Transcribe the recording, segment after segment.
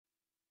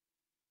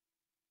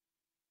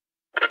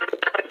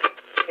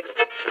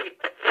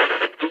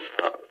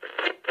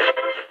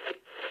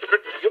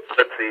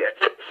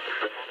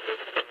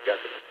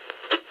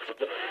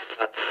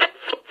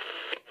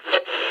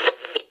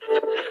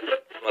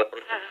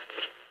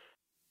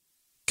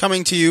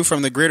Coming to you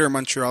from the greater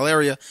Montreal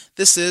area,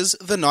 this is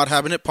the Not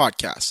Habin It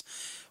Podcast,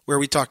 where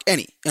we talk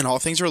any and all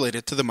things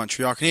related to the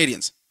Montreal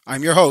Canadiens.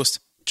 I'm your host,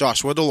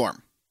 Joshua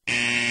Delorme.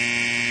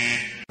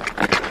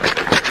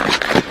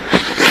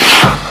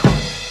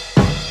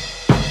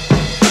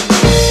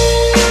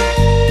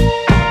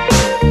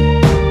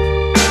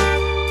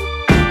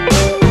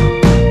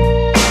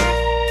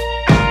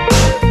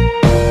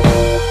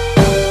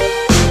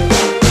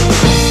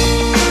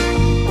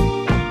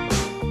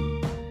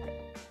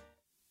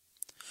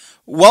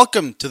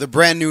 Welcome to the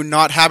brand new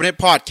Not Habin It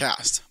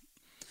Podcast.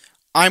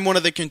 I'm one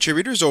of the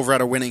contributors over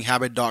at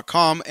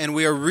winninghabit.com, and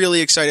we are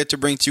really excited to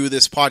bring to you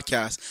this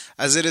podcast,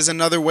 as it is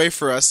another way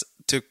for us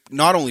to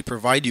not only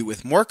provide you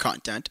with more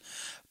content,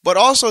 but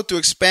also to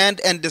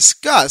expand and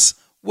discuss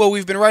what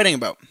we've been writing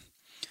about.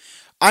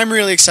 I'm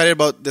really excited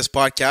about this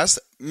podcast,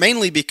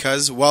 mainly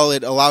because, while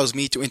it allows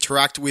me to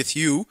interact with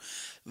you,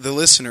 the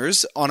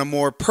listeners, on a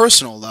more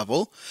personal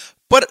level,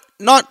 but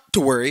not to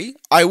worry,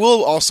 I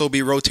will also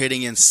be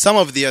rotating in some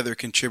of the other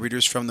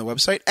contributors from the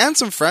website and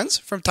some friends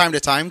from time to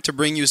time to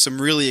bring you some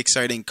really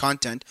exciting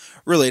content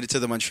related to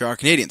the Montreal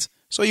Canadiens,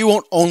 so you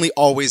won't only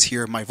always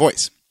hear my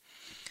voice.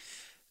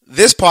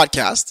 This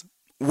podcast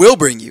will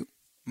bring you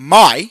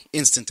my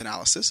instant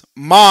analysis,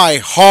 my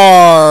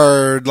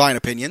hard-line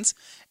opinions,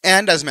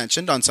 and, as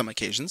mentioned on some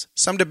occasions,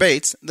 some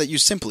debates that you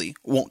simply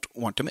won't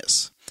want to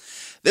miss.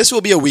 This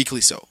will be a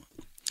weekly show,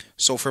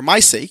 so for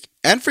my sake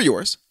and for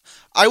yours,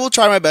 I will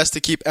try my best to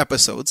keep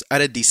episodes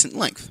at a decent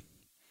length.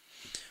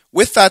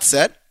 With that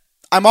said,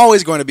 I'm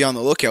always going to be on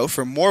the lookout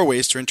for more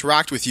ways to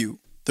interact with you,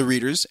 the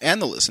readers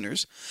and the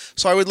listeners,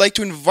 so I would like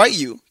to invite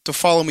you to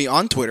follow me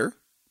on Twitter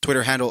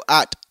handle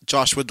at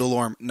Joshua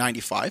Delorme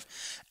 95,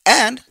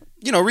 and,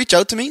 reach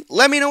out to me,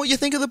 let me know what you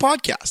think of the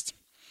podcast.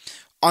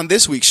 On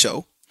this week's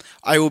show,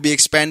 I will be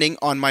expanding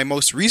on my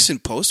most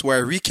recent post where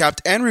I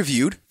recapped and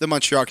reviewed the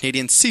Montreal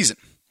Canadiens season.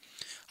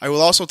 I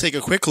will also take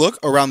a quick look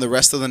around the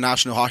rest of the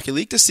National Hockey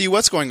League to see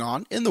what's going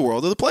on in the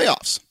world of the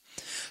playoffs.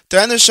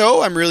 To end the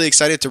show, I'm really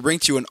excited to bring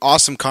to you an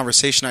awesome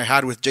conversation I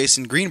had with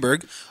Jason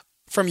Greenberg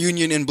from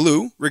Union in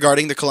Blue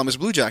regarding the Columbus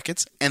Blue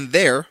Jackets and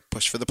their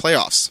push for the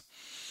playoffs.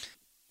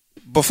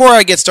 Before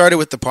I get started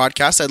with the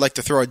podcast, I'd like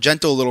to throw a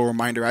gentle little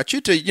reminder at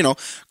you to,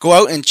 go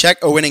out and check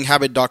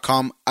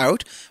winninghabit.com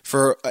out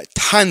for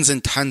tons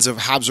and tons of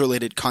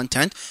Habs-related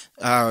content.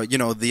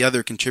 The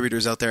other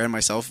contributors out there and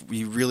myself,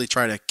 we really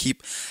try to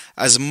keep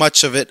as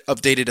much of it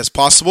updated as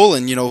possible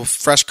and,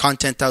 fresh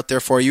content out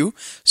there for you.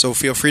 So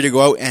feel free to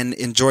go out and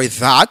enjoy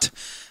that.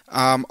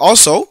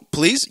 Also,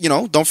 please,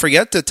 don't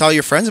forget to tell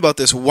your friends about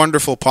this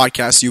wonderful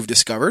podcast you've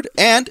discovered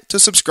and to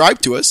subscribe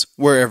to us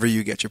wherever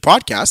you get your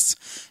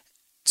podcasts.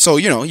 So,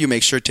 you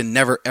make sure to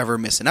never, ever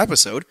miss an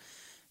episode,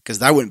 because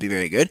that wouldn't be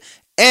very good.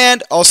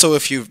 And also,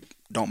 if you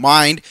don't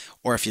mind,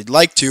 or if you'd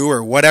like to,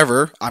 or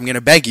whatever, I'm going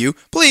to beg you,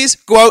 please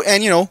go out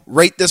and,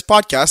 rate this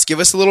podcast. Give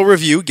us a little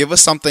review. Give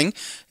us something.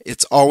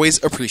 It's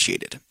always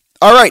appreciated.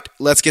 All right,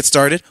 let's get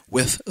started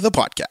with the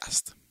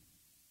podcast.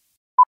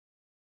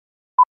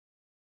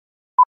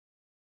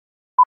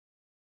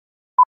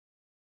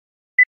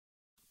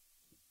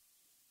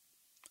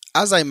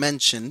 As I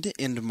mentioned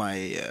in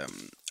my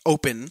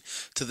open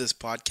to this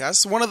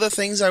podcast, one of the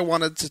things I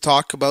wanted to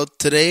talk about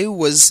today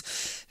was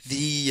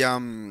the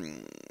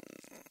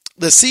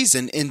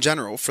season in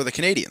general for the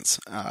Canadiens.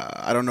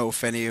 I don't know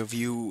if any of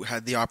you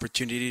had the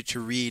opportunity to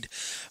read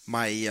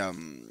my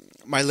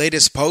my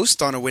latest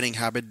post on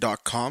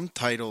winninghabit.com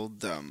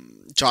titled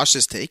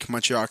Josh's Take,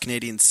 Montreal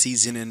Canadiens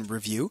Season in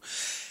Review.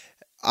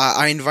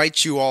 I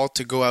invite you all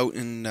to go out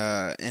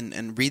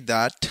and read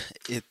that.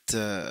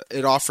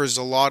 It offers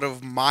a lot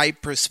of my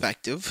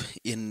perspective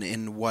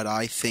in what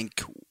I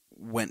think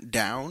went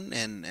down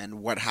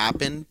and what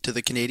happened to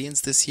the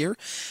Canadiens this year.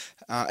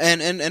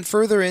 And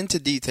further into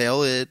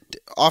detail, it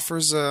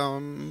offers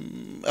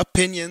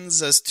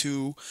opinions as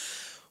to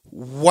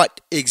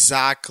what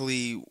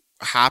exactly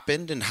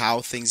happened and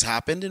how things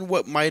happened and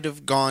what might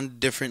have gone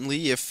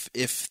differently if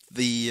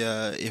the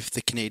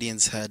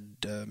Canadiens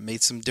had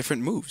made some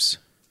different moves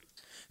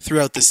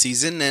throughout the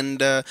season.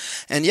 And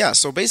yeah,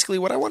 so basically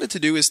what I wanted to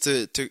do is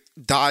to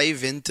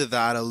dive into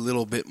that a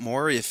little bit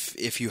more.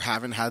 If you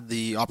haven't had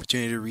the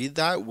opportunity to read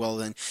that, well,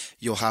 then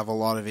you'll have a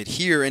lot of it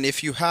here. And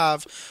if you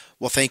have,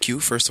 well, thank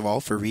you, first of all,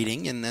 for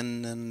reading,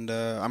 and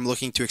I'm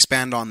looking to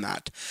expand on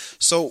that.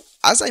 So,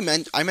 as I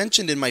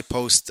mentioned in my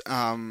post,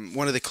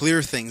 one of the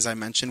clear things I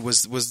mentioned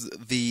was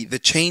the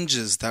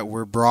changes that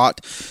were brought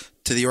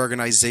to the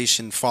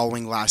organization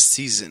following last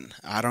season.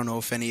 I don't know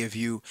if any of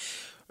you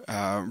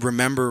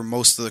remember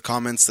most of the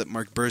comments that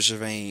Marc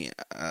Bergevin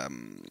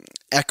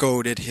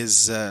echoed at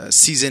his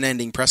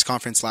season-ending press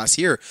conference last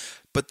year,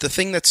 but the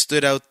thing that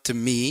stood out to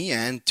me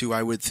and to,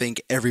 I would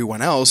think,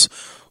 everyone else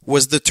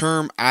was the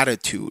term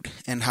attitude,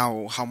 and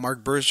how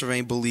Marc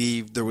Bergevin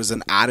believed there was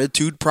an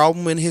attitude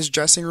problem in his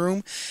dressing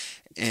room,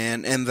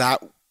 and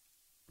that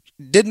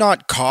did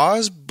not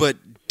cause but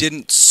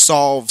didn't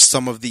solve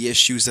some of the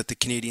issues that the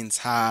Canadiens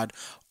had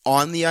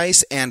on the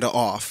ice and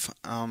off.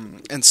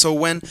 And so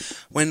when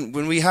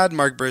we had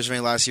Marc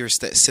Bergevin last year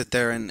sit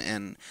there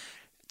and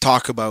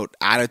talk about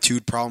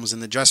attitude problems in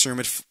the dressing room,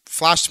 it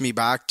flashed me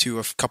back to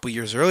a couple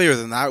years earlier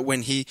than that,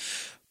 when he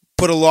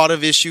put a lot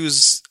of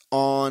issues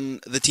on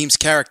the team's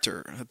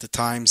character at the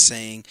time,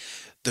 saying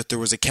that there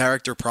was a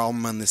character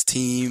problem on this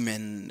team,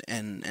 and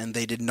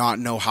they did not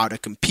know how to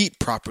compete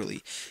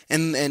properly.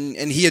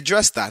 And he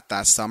addressed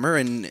that summer,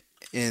 and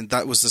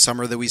that was the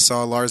summer that we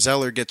saw Lars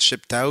Eller get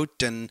shipped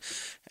out and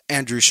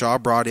Andrew Shaw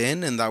brought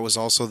in, and that was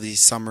also the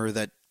summer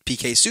that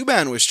PK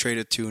Subban was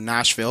traded to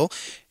Nashville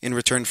in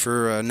return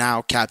for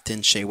now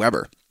captain Shea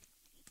Weber.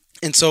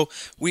 And so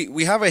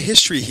we have a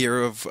history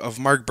here of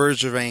Marc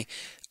Bergevin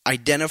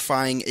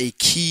identifying a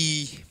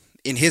key,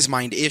 in his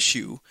mind,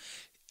 issue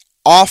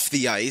off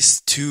the ice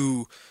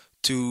to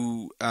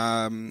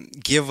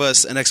give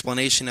us an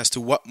explanation as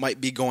to what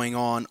might be going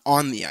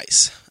on the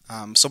ice.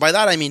 So by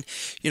that I mean,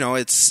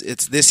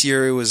 it's this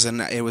year last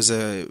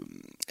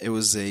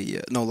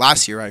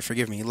year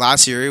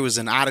it was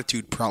an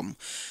attitude problem.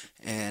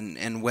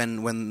 And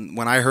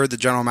when I heard the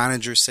general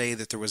manager say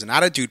that there was an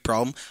attitude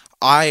problem,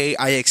 I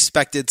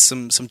expected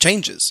some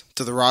changes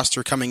to the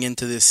roster coming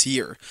into this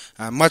year,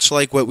 much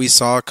like what we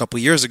saw a couple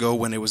years ago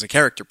when it was a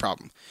character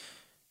problem.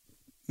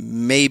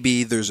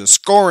 Maybe there's a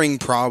scoring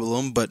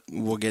problem, but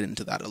we'll get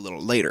into that a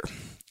little later.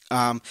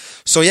 When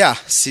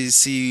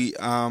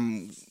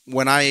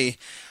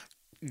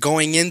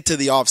going into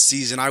the off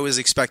season, I was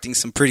expecting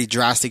some pretty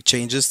drastic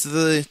changes to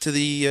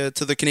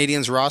the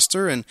Canadiens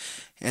roster, and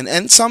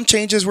some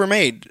changes were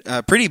made,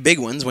 pretty big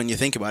ones when you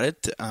think about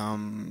it.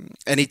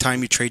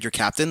 Anytime you trade your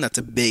captain, that's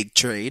a big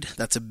trade.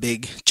 That's a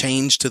big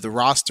change to the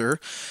roster.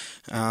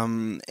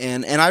 And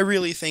I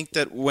really think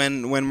that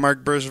when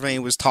Marc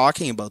Bergevin was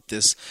talking about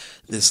this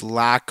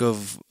lack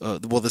of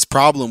this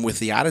problem with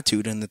the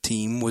attitude in the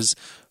team, was,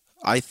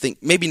 I think,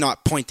 maybe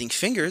not pointing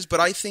fingers, but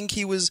I think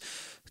he was,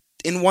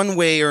 in one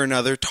way or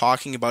another,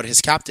 talking about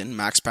his captain,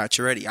 Max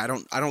Pacioretty.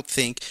 I don't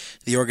think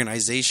the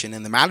organization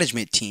and the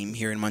management team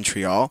here in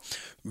Montreal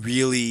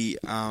really,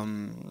 how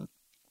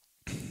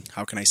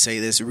can I say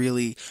this,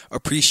 really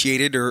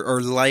appreciated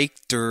or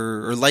liked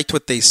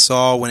what they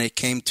saw when it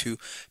came to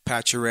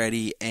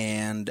Pacioretty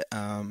and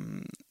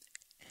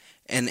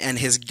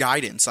his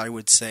guidance, I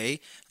would say.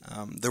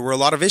 There were a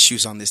lot of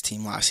issues on this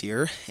team last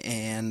year,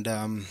 and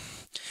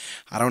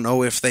I don't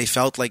know if they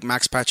felt like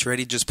Max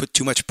Pacioretty just put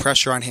too much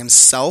pressure on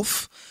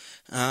himself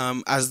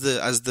as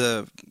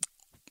the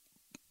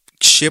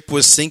ship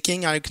was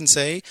sinking, I can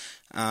say.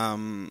 I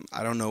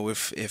don't know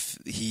if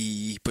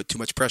he put too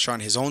much pressure on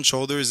his own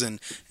shoulders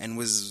and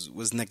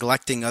was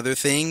neglecting other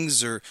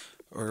things, or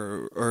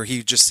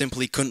he just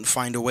simply couldn't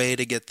find a way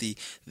to get the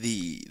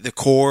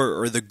core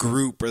or the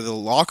group or the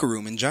locker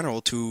room in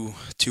general to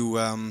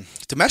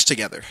mesh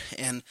together.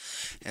 And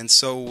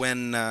so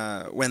when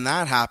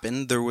that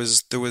happened, there were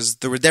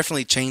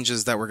definitely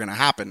changes that were going to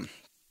happen.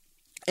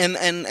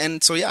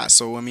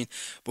 So I mean,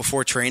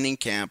 before training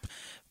camp,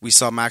 we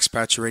saw Max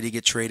Pacioretty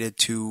get traded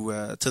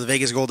to the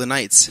Vegas Golden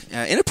Knights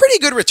in a pretty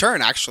good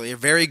return, actually, a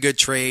very good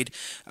trade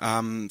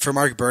for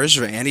Marc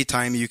Bergevin.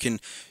 Anytime you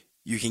can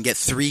get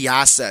three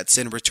assets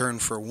in return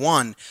for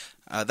one,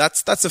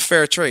 that's a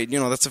fair trade.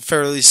 That's a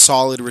fairly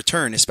solid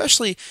return,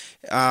 especially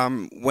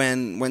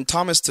when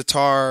Thomas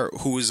Tatar,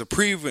 who is a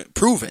proven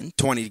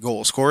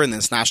 20-goal scorer in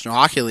this National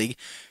Hockey League,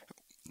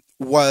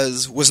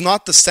 was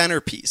not the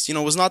centerpiece.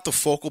 Was not the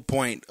focal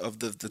point of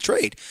the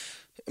trade.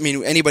 I mean,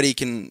 we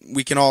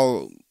can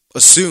all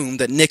assume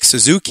that Nick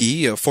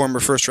Suzuki, a former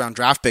first-round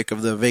draft pick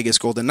of the Vegas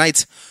Golden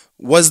Knights,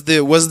 was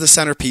the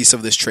centerpiece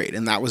of this trade,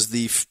 and that was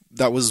the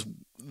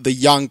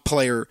young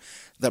player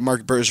that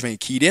Marc Bergevin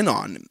keyed in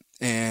on,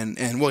 and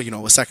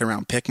a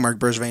second-round pick. Marc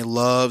Bergevin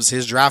loves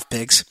his draft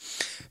picks,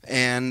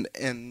 and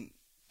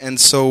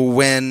so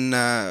when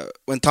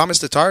Thomas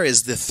Tatar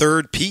is the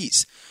third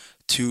piece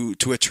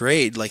to a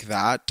trade like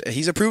that,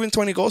 he's a proven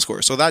 20-goal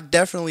scorer, so that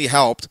definitely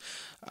helped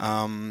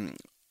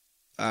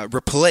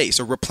replace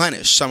or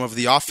replenish some of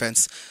the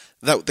offense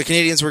that the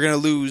Canadiens were going to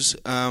lose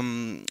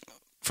from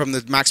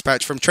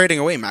trading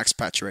away Max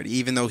Pacioretty,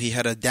 even though he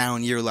had a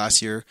down year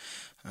last year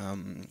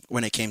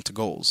when it came to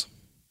goals.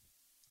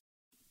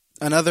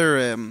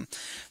 Another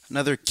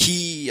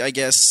key,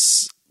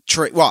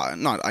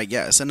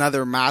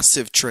 another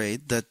massive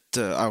trade that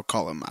I'll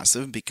call it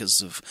massive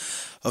because of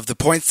the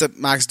points that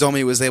Max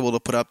Domi was able to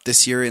put up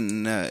this year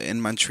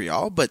in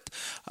Montreal. But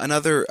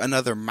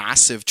another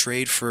massive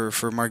trade for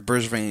Marc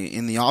Bergevin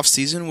in the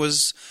offseason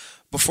was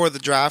before the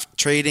draft,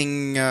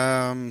 trading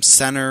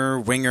center,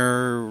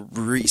 winger,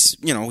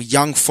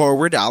 young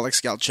forward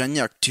Alex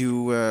Galchenyuk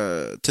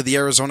to the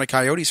Arizona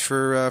Coyotes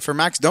for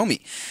Max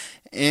Domi.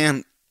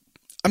 And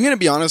I'm going to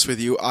be honest with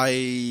you,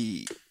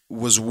 I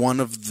was one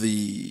of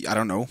the,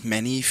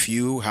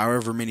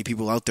 however many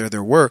people out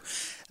there were.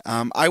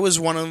 I was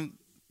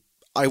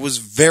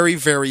very,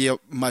 very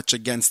much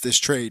against this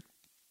trade.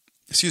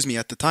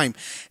 At the time.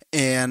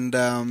 And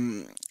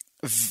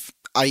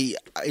I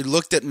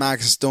looked at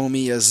Max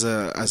Domi as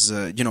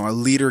a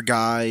leader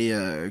guy,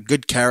 a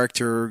good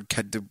character,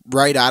 had the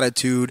right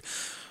attitude,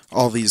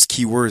 all these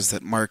key words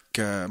that Marc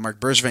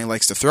Bergevin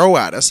likes to throw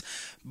at us.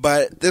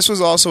 But this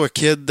was also a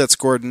kid that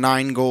scored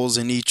 9 goals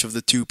in each of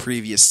the 2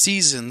 previous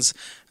seasons.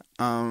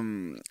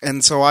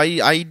 And so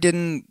I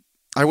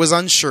was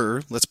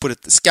unsure. Let's put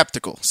it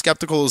skeptical.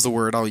 Skeptical is the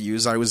word I'll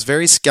use. I was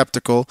very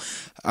skeptical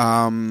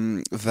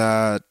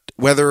that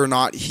whether or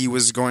not he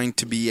was going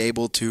to be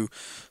able to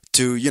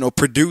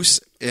produce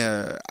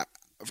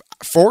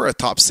for a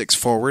top 6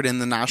 forward in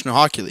the National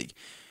Hockey League.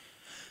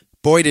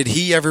 Boy, did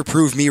he ever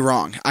prove me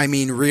wrong. I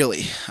mean,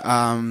 really.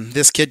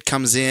 This kid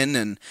comes in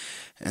and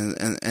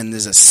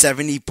is a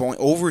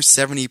over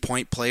 70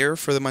 point player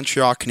for the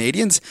Montreal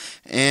Canadiens,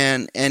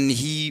 and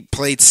he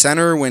played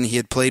center when he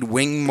had played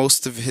wing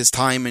most of his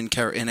time in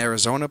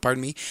Arizona.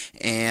 Pardon me,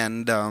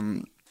 and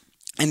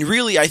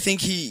really, I think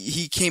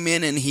he came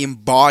in and he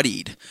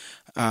embodied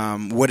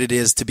what it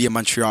is to be a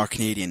Montreal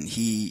Canadian.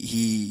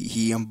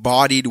 He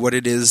embodied what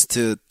it is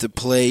to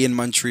play in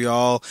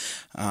Montreal.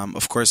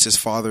 Of course, his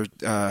father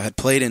had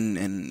played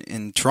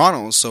in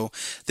Toronto, so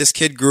this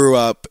kid grew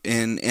up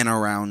in and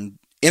around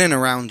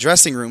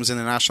dressing rooms in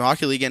the National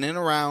Hockey League and in and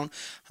around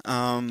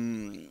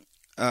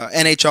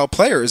NHL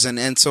players,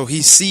 and so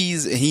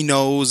he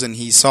knows, and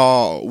he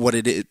saw what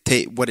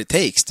it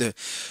takes to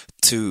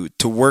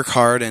work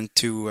hard and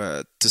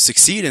to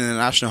succeed in the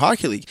National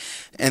Hockey League.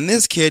 And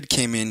this kid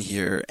came in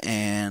here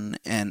and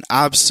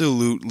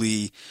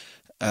absolutely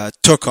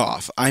took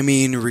off. I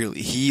mean,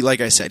 really, like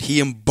I said,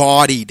 he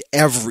embodied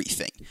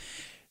everything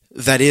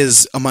that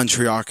is a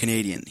Montreal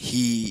Canadian.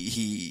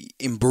 He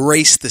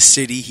embraced the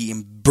city, he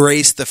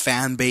embraced the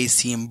fan base,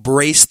 he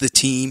embraced the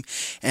team,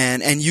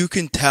 and you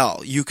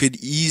could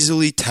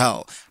easily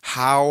tell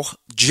how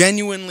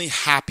genuinely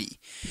happy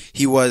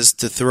he was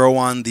to throw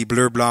on the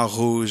Bleu Blanc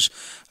Rouge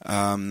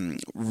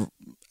Habs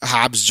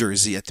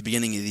jersey at the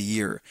beginning of the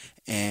year,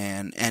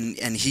 and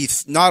he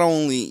not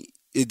only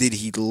did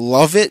he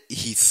love it,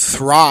 he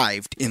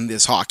thrived in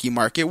this hockey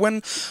market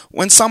when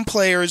some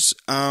players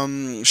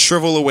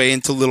shrivel away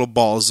into little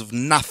balls of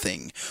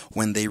nothing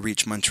when they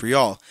reach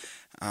Montreal.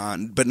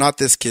 But not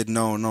this kid.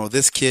 No.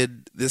 This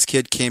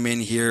kid came in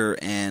here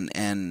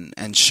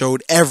and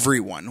showed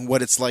everyone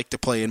what it's like to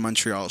play in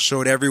Montreal.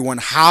 Showed everyone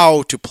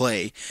how to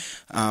play,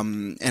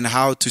 and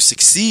how to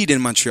succeed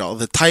in Montreal.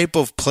 The type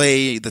of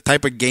play, the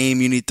type of game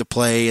you need to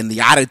play, and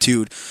the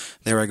attitude.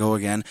 There I go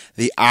again.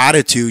 The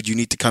attitude you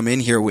need to come in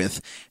here with,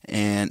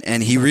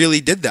 and he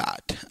really did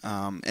that.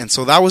 And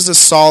so that was a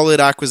solid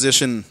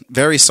acquisition,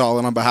 very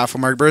solid on behalf of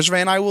Marc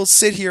Bergevin. And I will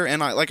sit here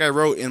and like I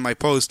wrote in my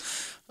post,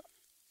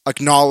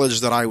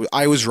 acknowledge that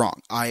I was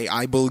wrong.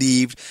 I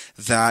believed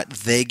that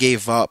they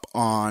gave up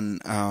on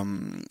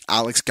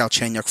Alex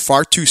Galchenyuk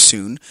far too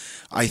soon.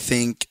 I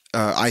think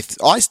I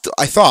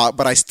thought,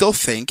 but I still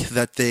think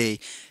that they,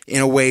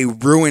 in a way,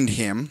 ruined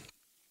him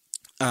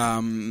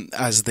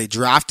as they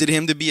drafted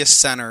him to be a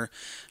center.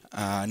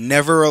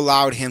 Never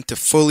allowed him to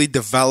fully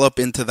develop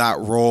into that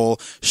role,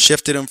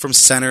 shifted him from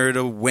center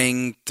to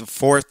wing to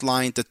fourth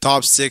line to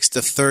top 6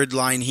 to third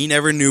line. He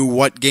never knew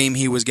what game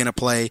he was going to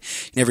play.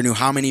 He never knew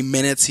how many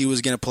minutes he was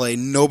going to play.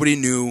 Nobody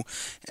knew.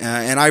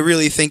 And I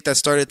really think that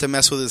started to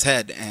mess with his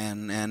head.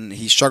 And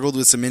he struggled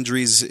with some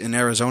injuries in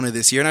Arizona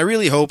this year. And I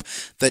really hope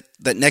that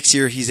next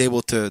year he's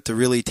able to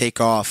really take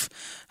off.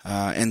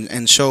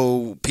 And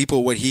show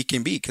people what he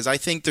can be, because I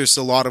think there's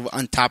a lot of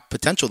untapped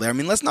potential there. I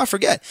mean, let's not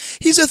forget,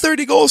 he's a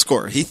 30-goal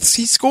scorer. He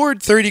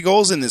scored 30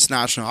 goals in this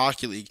National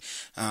Hockey League,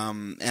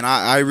 and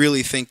I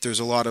really think there's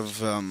a lot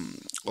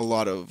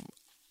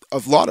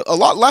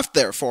left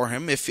there for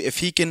him if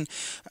he can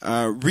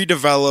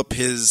redevelop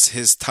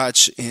his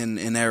touch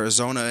in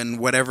Arizona and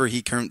whatever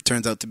he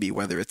turns out to be,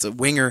 whether it's a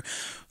winger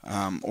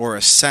or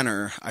a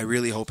center. I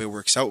really hope it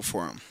works out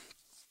for him.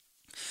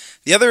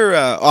 The other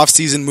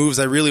off-season moves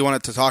I really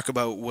wanted to talk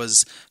about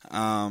was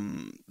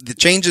the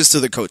changes to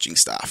the coaching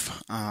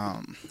staff.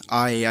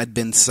 I had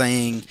been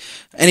saying,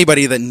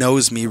 anybody that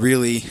knows me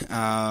really,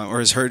 or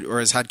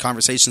has had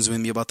conversations with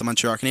me about the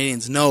Montreal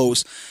Canadiens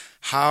knows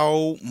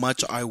how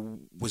much I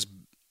was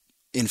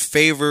in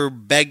favor,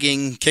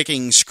 begging,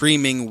 kicking,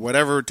 screaming,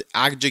 whatever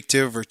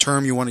adjective or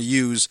term you want to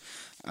use.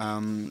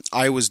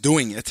 I was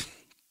doing it,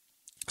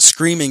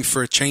 screaming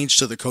for a change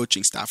to the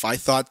coaching staff. I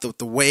thought that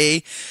the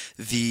way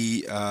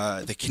the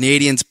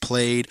Canadiens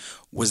played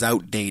was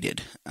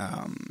outdated,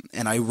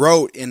 and I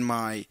wrote in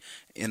my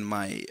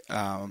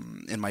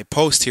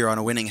post here on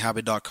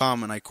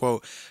winninghabit.com, and I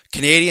quote: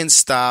 "Canadian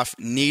staff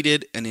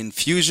needed an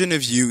infusion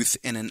of youth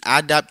and an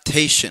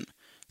adaptation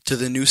to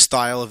the new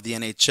style of the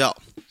NHL."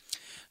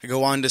 I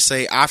go on to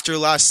say, after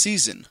last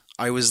season,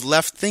 I was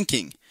left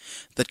thinking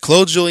that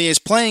Claude Julien's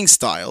playing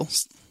style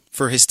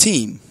for his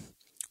team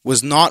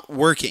was not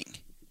working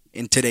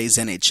in today's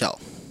NHL.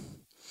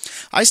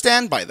 I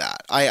stand by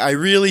that. I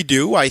really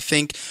do. I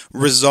think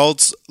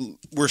results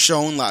were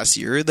shown last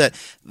year that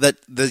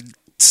the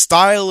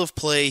style of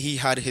play he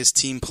had his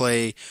team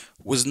play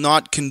was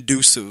not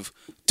conducive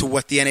to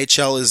what the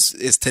NHL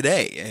is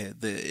today.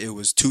 It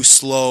was too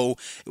slow.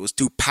 It was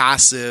too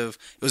passive.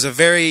 It was a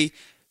very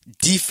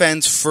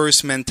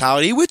defense-first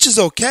mentality, which is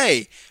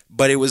okay,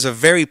 but it was a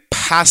very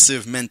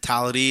passive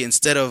mentality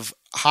instead of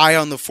high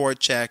on the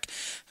forecheck,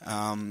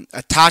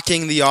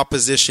 attacking the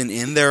opposition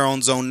in their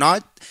own zone,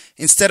 not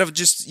instead of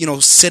just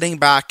sitting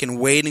back and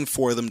waiting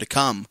for them to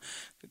come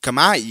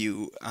at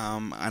you.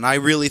 And I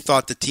really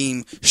thought the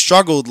team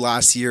struggled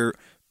last year,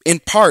 in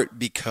part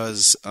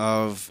because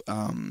of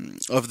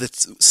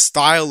the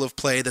style of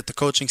play that the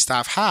coaching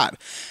staff had,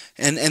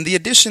 and the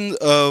addition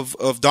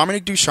of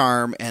Dominic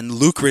Ducharme and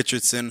Luke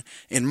Richardson,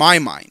 in my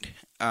mind,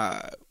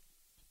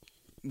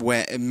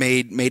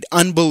 made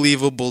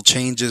unbelievable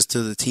changes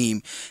to the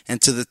team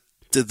and to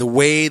the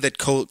way that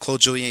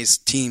Claude Julien's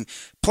team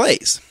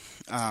plays.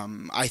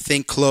 I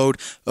think Claude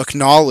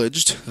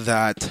acknowledged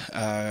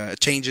that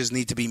changes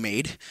need to be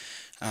made.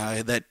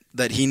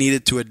 That he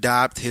needed to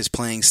adapt his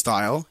playing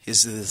style,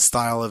 the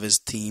style of his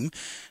team,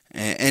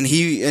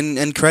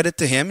 and credit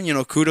to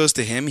him, kudos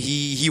to him.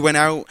 He went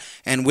out,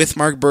 and with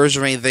Marc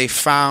Bergevin, they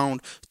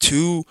found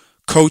two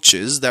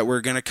coaches that were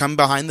going to come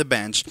behind the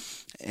bench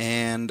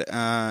and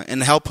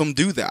help him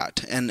do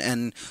that.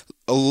 And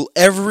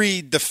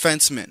every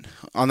defenseman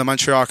on the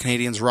Montreal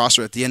Canadiens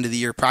roster at the end of the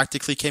year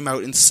practically came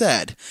out and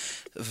said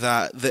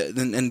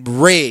and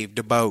raved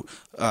about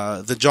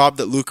the job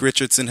that Luke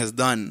Richardson has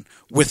done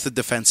with the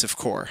defensive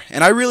core.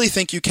 And I really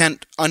think you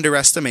can't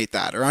underestimate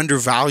that or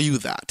undervalue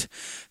that.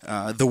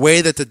 The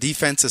way that the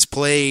defense has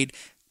played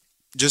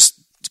just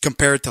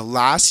compared to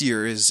last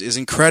year is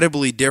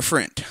incredibly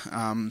different.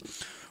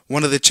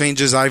 One of the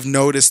changes I've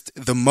noticed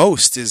the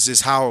most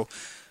is how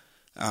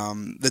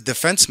the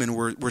defensemen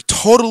were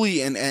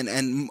totally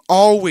and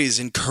always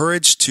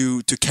encouraged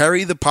to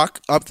carry the puck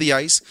up the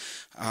ice,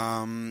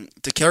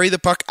 to carry the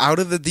puck out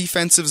of the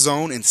defensive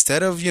zone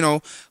instead of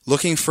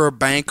looking for a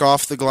bank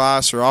off the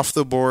glass or off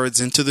the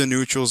boards into the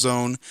neutral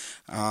zone.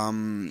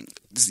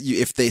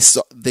 If they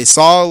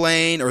saw a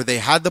lane or they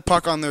had the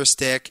puck on their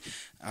stick,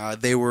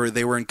 they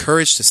were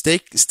encouraged to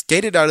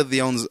skate it out of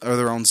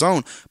their own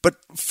zone. But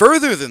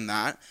further than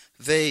that,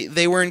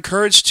 they were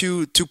encouraged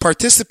to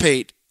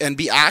participate and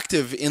be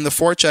active in the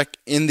forecheck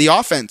in the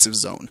offensive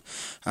zone.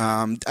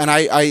 And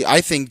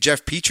I think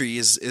Jeff Petrie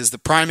is the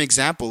prime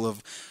example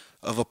of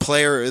a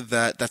player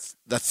that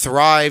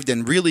thrived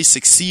and really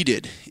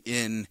succeeded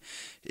in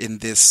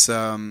this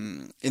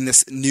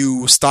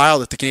new style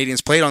that the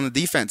Canadiens played on the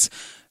defense.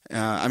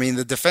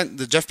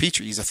 The Jeff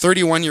Petrie, he's a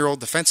 31-year-old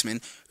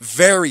defenseman,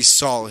 very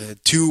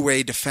solid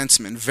two-way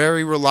defenseman,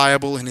 very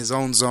reliable in his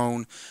own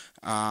zone,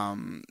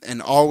 and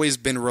always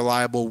been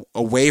reliable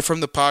away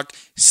from the puck,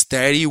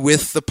 steady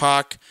with the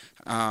puck.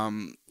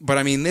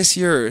 But this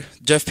year,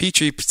 Jeff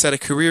Petrie had a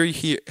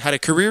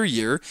career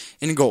year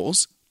in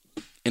goals,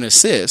 in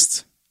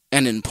assists,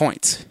 and in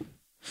points.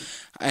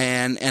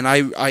 And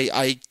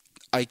I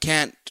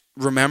can't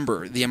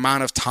remember the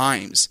amount of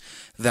times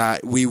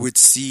that we would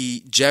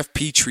see Jeff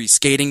Petrie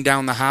skating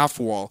down the half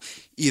wall,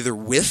 either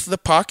with the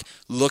puck,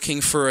 looking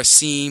for a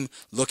seam,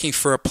 looking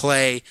for a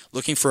play,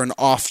 looking for an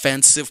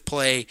offensive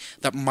play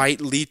that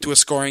might lead to a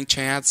scoring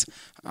chance,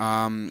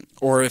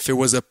 or if it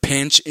was a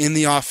pinch in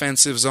the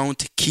offensive zone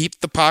to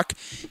keep the puck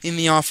in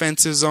the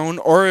offensive zone,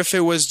 or if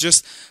it was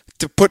just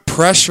to put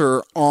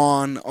pressure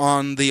on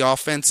the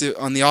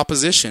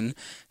opposition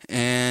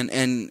and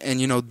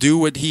do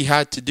what he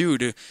had to do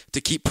to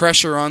keep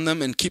pressure on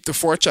them and keep the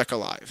forecheck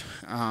alive.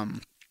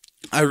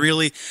 I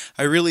really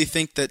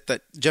think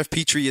that Jeff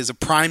Petrie is a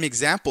prime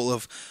example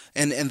of,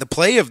 and the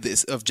play of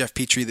Jeff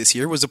Petrie this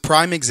year was a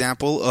prime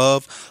example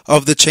of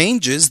the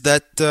changes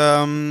that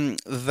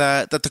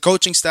the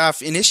coaching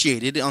staff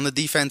initiated on the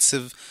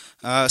defensive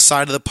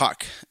side of the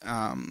puck.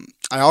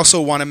 I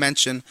also want to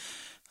mention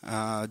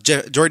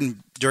Jordy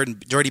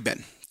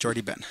Ben.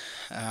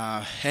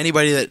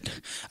 Anybody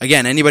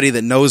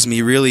that knows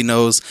me really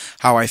knows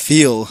how I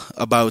feel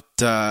about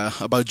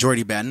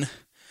Jordy Ben.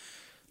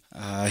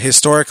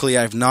 Historically,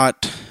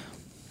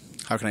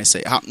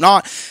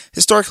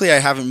 historically I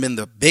haven't been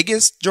the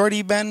biggest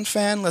Jordy Ben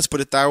fan. Let's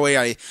put it that way.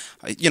 I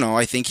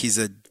think he's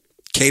a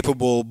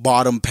capable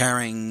bottom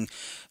pairing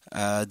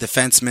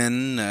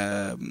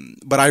defenseman,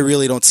 but I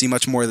really don't see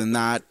much more than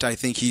that. I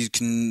think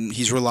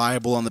he's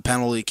reliable on the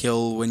penalty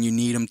kill when you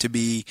need him to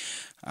be,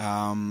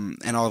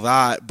 and all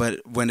that.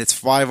 But when it's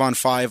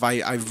 5-on-5,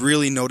 I've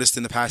really noticed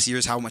in the past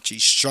years how much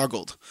he's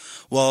struggled.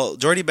 Well,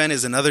 Jordy Ben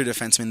is another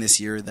defenseman this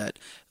year that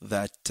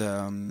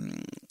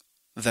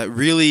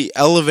really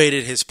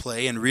elevated his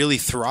play and really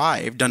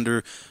thrived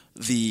under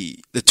the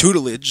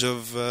tutelage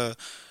of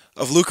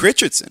Luke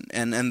Richardson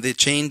and the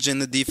change in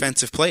the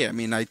defensive play.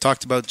 I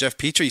talked about Jeff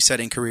Petrie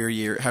having a career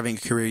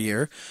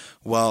year.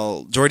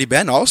 Well, Jordy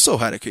Ben also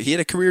had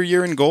a career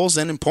year in goals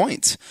and in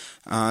points.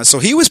 So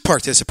he was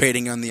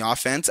participating on the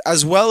offense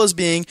as well as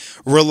being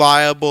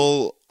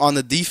reliable on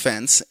the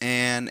defense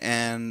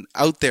and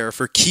out there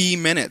for key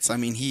minutes.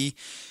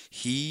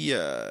 He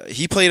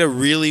played a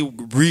really,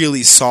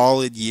 really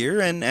solid year,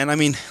 and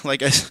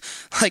like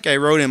I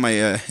wrote in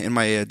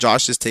my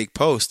Josh's Take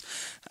post,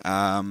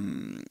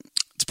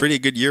 it's a pretty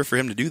good year for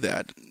him to do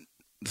that.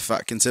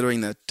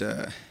 Considering that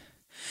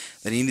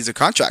he needs a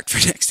contract for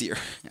next year,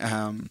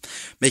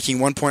 making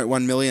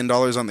 $1.1 million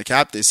on the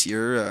cap this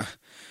year.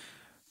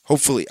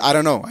 Hopefully, I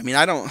don't know.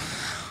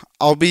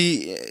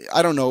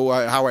 I don't know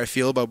how I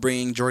feel about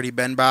bringing Jordy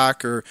Ben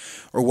back or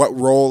what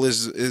role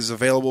is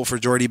available for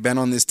Jordy Ben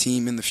on this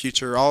team in the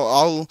future.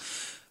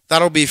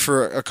 That'll be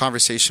for a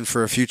conversation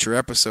for a future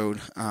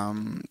episode.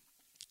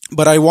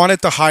 But I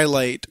wanted to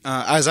highlight,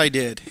 as I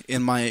did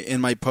in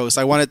my post,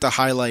 I wanted to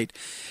highlight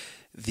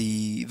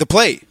the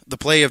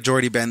play of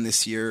Jordy Ben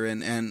this year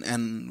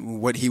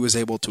and what he was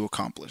able to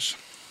accomplish.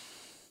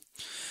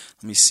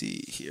 Let me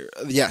see here.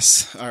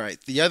 Yes, all right.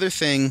 The other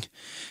thing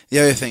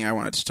I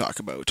wanted to talk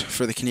about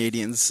for the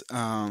Canadiens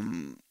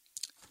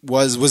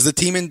was the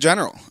team in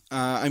general.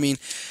 I mean,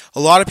 a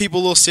lot of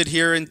people will sit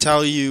here and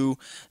tell you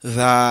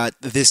that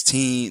this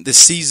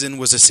season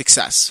was a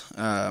success.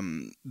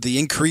 The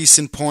increase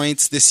in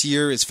points this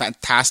year is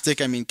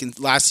fantastic. I mean,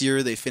 last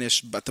year they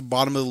finished at the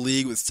bottom of the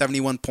league with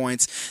 71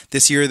 points.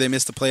 This year they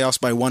missed the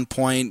playoffs by 1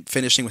 point,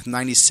 finishing with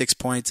 96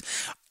 points.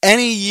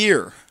 Any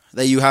year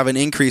that you have an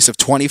increase of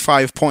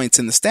 25 points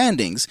in the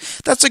standings,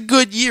 that's a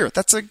good year.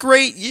 That's a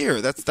great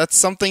year. That's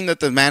something that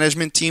the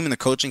management team and the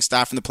coaching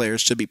staff and the players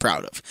should be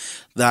proud of.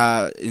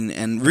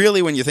 And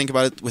really, when you think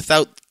about it,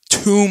 without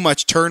too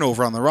much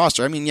turnover on the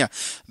roster, I mean, yeah,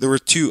 there were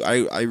two.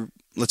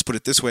 Let's put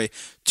it this way: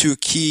 two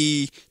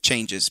key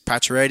changes: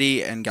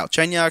 Pacioretty and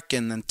Galchenyuk,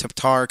 and then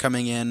Tatar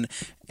coming in,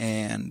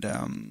 and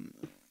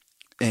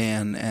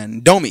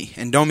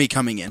Domi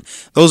coming in.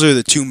 Those are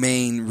the two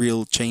main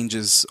real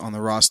changes on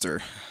the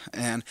roster.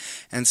 And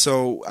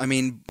so, I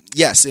mean,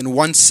 yes, in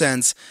one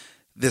sense,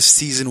 this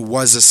season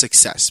was a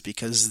success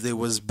because it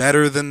was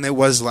better than it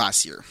was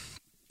last year.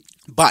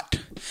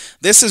 But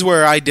this is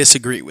where I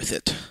disagree with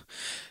it.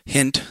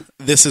 Hint,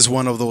 this is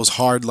one of those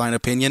hardline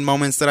opinion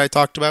moments that I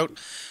talked about.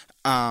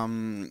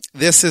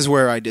 This is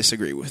where I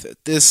disagree with it.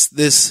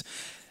 This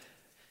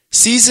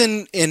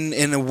season,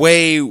 in a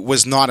way,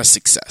 was not a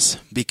success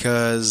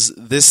because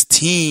this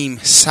team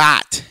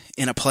sat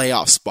in a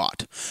playoff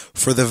spot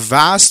for the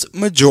vast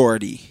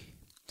majority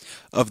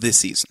of this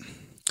season.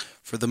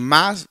 For the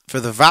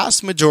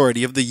vast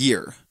majority of the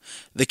year,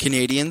 the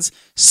Canadiens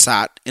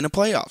sat in a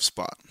playoff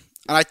spot,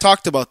 and I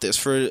talked about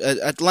this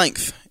at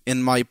length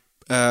in my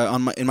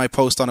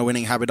post on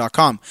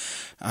winninghabit.com,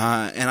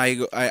 and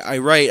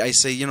I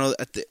say, you know,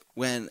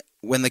 when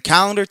the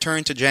calendar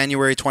turned to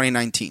January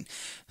 2019.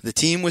 The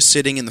team was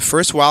sitting in the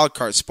first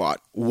wildcard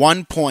spot,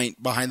 1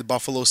 point behind the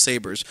Buffalo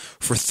Sabres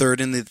for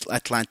third in the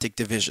Atlantic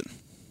Division.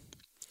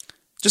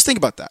 Just think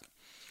about that.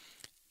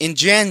 In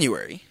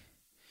January,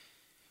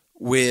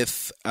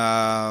 with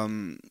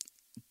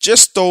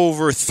just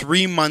over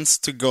 3 months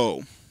to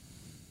go,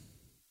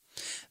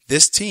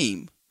 this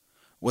team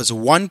was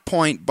 1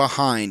 point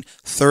behind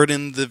third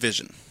in the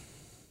division.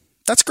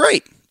 That's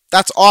great.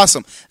 That's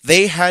awesome.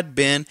 They had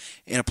been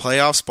in a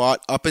playoff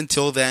spot up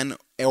until then,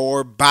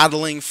 or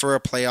battling for a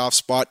playoff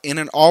spot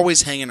and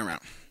always hanging around.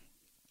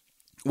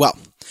 Well,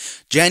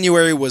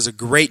 January was a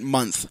great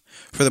month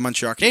for the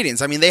Montreal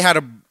Canadiens. I mean, they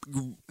had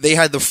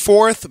the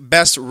fourth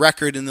best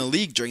record in the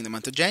league during the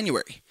month of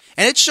January,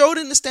 and it showed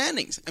in the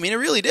standings. I mean, it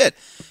really did,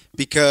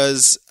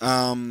 because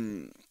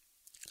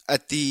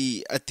at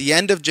the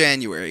end of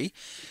January,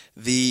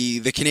 the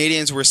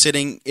Canadiens were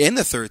sitting in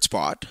the third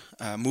spot,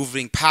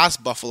 moving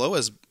past Buffalo,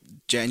 as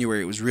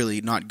January was really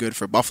not good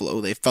for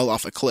Buffalo. They fell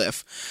off a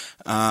cliff.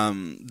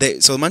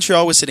 So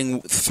Montreal was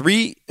sitting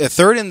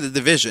third in the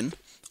division,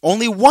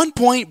 only 1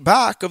 point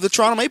back of the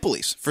Toronto Maple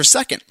Leafs for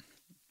second.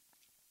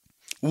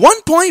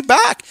 1 point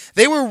back.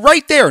 They were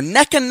right there,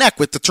 neck and neck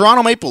with the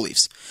Toronto Maple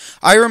Leafs.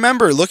 I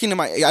remember looking at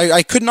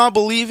I could not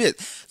believe it.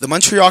 The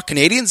Montreal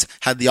Canadiens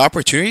had the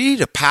opportunity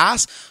to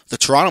pass the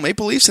Toronto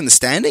Maple Leafs in the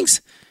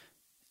standings.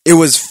 It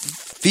was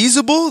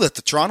feasible that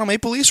the Toronto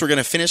Maple Leafs were going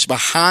to finish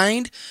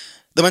behind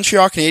the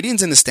Montreal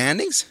Canadiens in the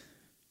standings?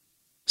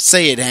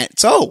 Say it ain't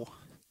so.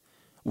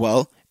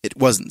 Well, it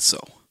wasn't so.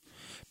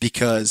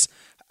 Because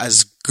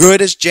as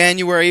good as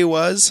January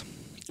was,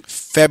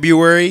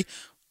 February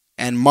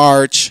and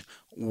March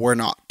were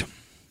not.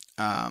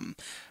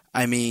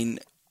 I mean,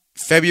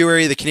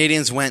 February, the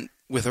Canadiens went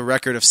with a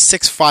record of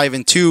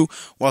 6-5-2,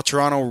 while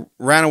Toronto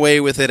ran away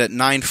with it at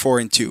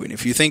 9-4-2. And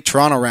if you think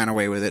Toronto ran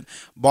away with it,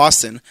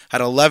 Boston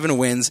had 11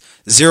 wins,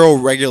 0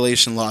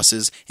 regulation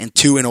losses, and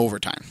 2 in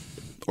overtime,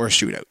 or a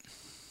shootout.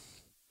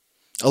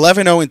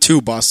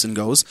 11-0-2 Boston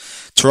goes.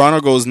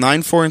 Toronto goes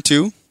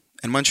 9-4-2,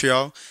 and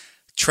Montreal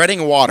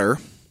treading water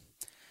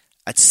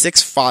at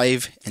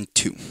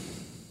 6-5-2.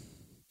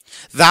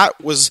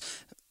 That was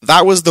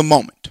the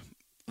moment.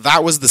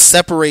 That was the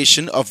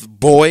separation of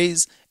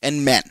boys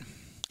and men.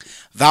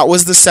 That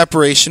was the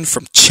separation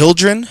from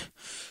children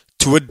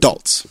to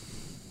adults.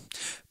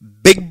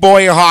 Big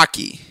boy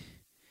hockey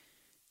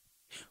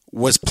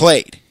was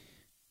played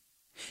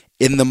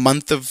in the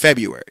month of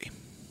February.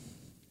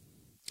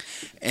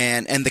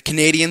 And the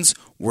Canadiens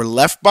were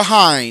left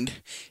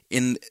behind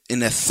in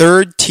a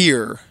third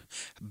tier,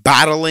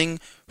 battling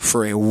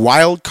for a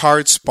wild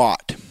card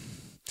spot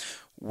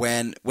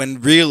when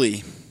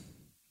really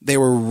they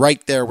were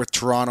right there with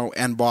Toronto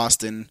and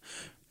Boston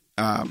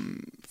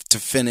to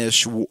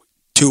finish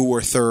 2 or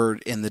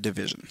 3rd in the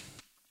division.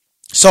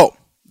 So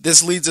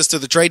this leads us to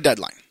the trade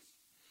deadline.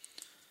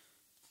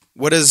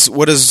 What does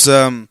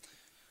Marc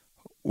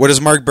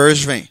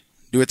Bergevin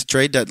do at the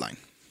trade deadline?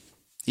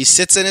 He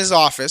sits in his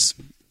office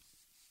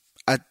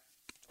at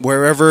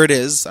wherever it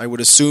is. I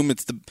would assume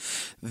it's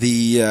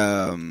the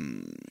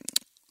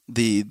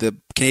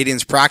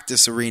Canadiens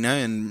practice arena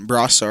in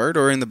Brossard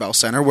or in the Bell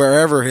Center,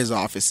 wherever his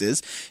office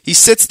is. He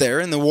sits there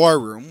in the war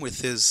room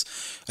with his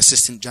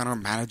assistant general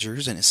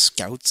managers and his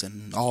scouts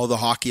and all the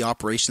hockey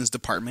operations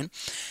department,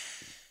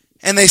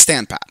 and they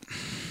stand pat.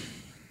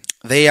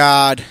 They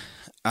add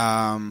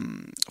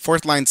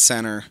fourth line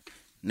center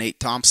Nate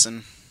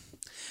Thompson,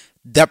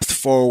 depth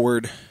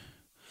forward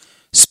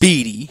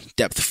speedy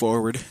depth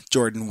forward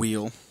Jordan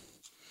Wheel,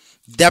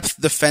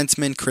 depth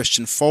defenseman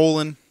Christian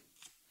Folin,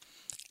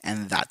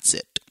 and that's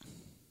it.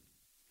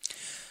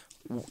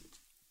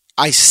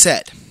 I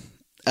said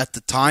at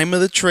the time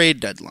of the trade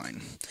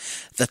deadline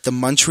that the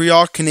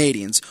Montreal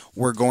Canadiens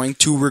were going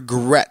to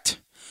regret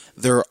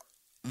their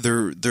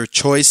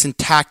choice in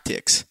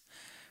tactics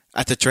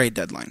at the trade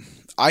deadline.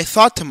 I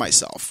thought to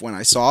myself, when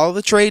I saw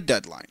the trade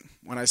deadline,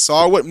 when I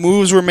saw what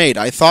moves were made,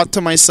 I thought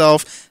to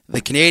myself,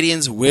 the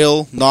Canadiens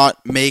will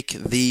not make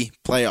the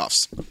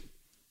playoffs.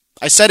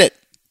 I said it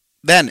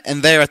then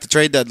and there at the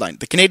trade deadline.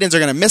 The Canadiens are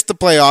going to miss the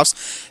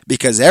playoffs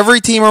because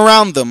every team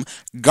around them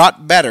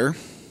got better,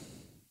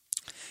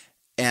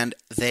 and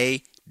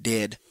they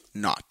did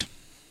not.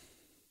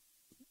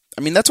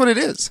 I mean, that's what it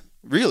is.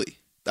 Really,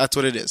 that's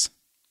what it is.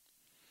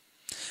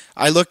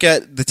 I look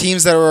at the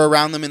teams that are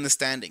around them in the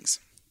standings.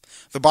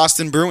 The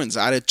Boston Bruins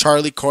added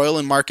Charlie Coyle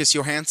and Marcus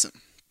Johansson.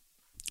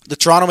 The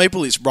Toronto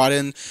Maple Leafs brought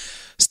in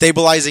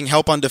stabilizing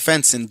help on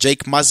defense in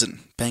Jake Muzzin,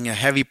 paying a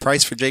heavy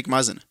price for Jake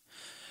Muzzin.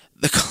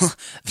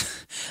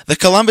 The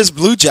Columbus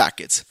Blue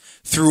Jackets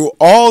threw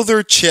all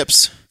their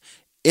chips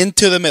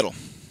into the middle.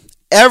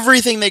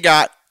 Everything they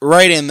got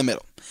right in the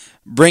middle.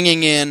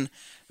 Bringing in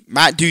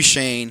Matt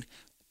Duchene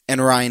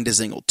and Ryan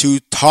Dzingel, two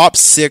top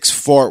six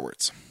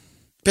forwards.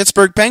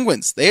 Pittsburgh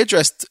Penguins, they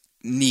addressed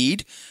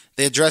need.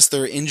 They addressed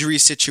their injury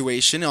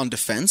situation on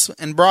defense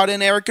and brought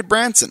in Eric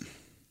Branson.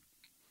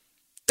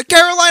 The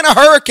Carolina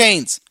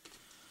Hurricanes,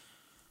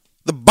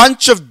 the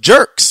bunch of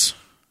jerks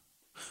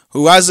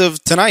who, as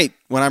of tonight,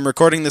 when I'm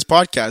recording this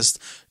podcast,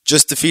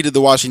 just defeated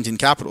the Washington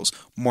Capitals.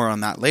 More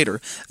on that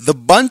later. The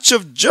bunch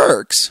of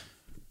jerks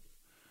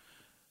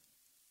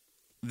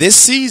this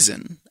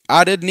season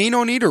added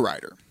Nino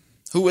Niederreiter,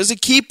 who was a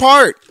key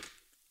part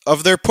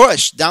of their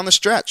push down the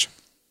stretch.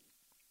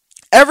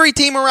 Every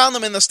team around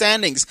them in the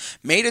standings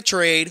made a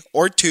trade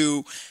or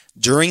two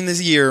during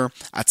this year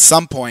at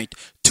some point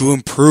to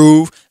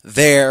improve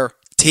their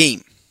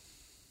team.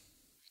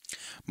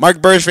 Marc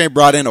Bergevin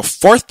brought in a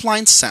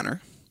fourth-line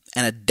center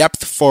and a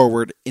depth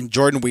forward in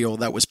Jordan Wheel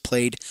that was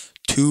played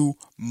too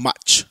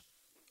much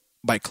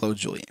by Claude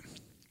Julien.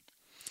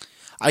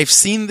 I've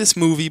seen this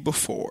movie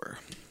before.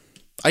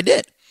 I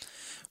did.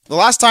 The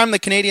last time the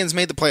Canadiens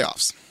made the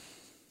playoffs,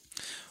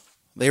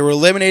 they were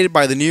eliminated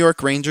by the New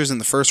York Rangers in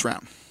the first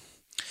round.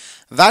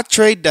 That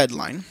trade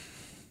deadline,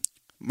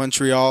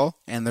 Montreal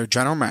and their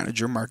general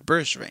manager, Marc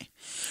Bergevin,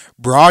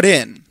 brought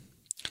in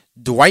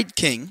Dwight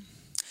King,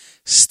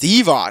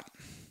 Steve Ott,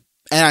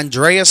 and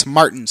Andreas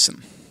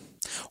Martinson.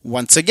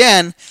 Once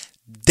again,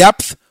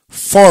 depth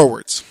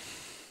forwards.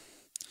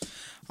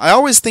 I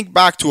always think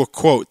back to a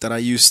quote that I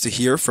used to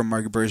hear from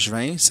Marc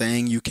Bergevin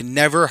saying, you can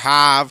never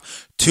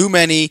have too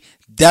many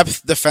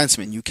depth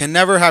defensemen. You can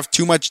never have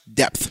too much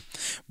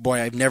depth.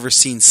 Boy, I've never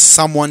seen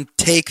someone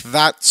take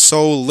that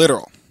so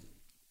literal.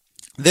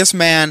 This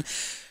man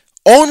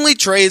only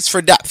trades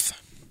for depth.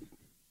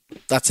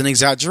 That's an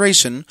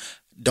exaggeration.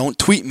 Don't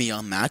tweet me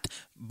on that,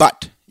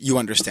 but you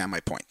understand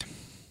my point.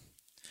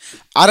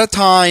 At a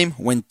time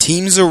when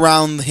teams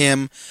around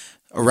him,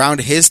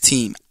 around his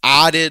team,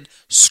 added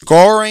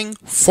scoring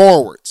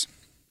forwards,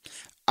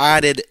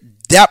 added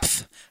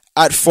depth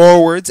at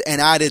forwards,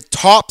 and added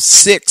top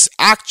six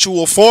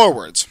actual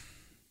forwards,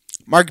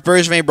 Marc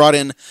Bergevin brought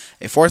in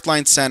a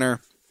fourth-line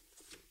center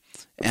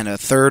and a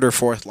third or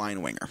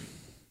fourth-line winger.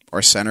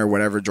 Or center,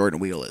 whatever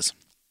Jordan Wheel is.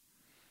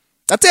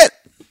 That's it.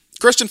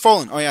 Christian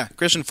Folin. Oh yeah,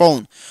 Christian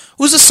Folin.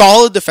 Who's a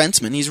solid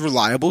defenseman. He's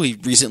reliable. He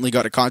recently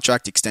got a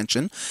contract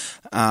extension.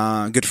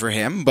 Good for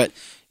him. But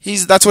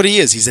that's what he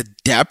is. He's a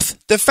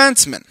depth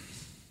defenseman.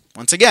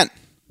 Once again,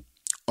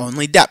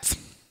 only depth.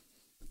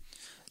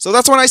 So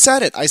that's when I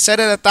said it. I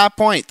said it at that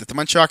point, that the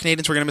Montreal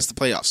Canadiens were going to miss the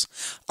playoffs.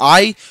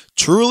 I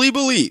truly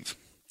believe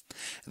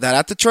that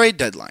at the trade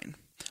deadline,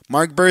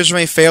 Marc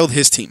Bergevin failed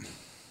his team.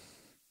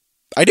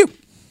 I do.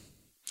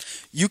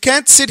 You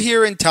can't sit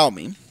here and tell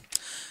me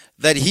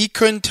that he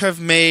couldn't have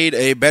made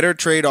a better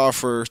trade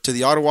offer to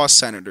the Ottawa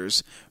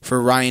Senators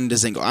for Ryan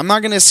Dzingel. I'm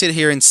not going to sit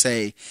here and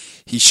say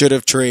he should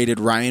have traded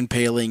Ryan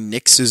Poehling,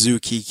 Nick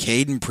Suzuki,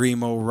 Caden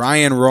Primo,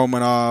 Ryan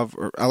Romanov,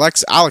 or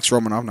Alex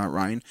Romanov, not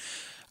Ryan,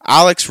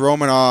 Alex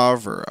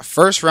Romanov, or a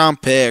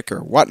first-round pick,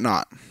 or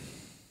whatnot.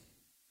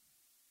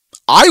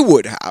 I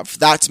would have.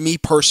 That's me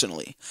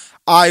personally.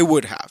 I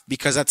would have.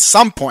 Because at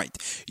some point,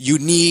 you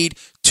need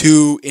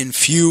to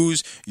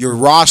infuse your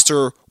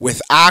roster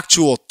with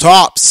actual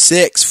top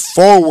six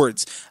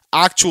forwards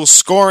actual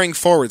scoring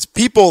forwards,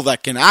 people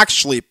that can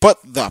actually put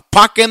the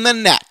puck in the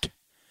net.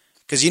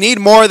 Because you need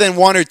more than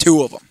one or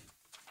two of them.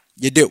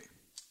 You do.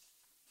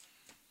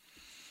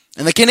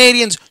 And the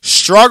Canadiens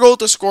struggle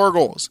to score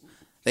goals.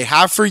 They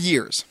have for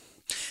years.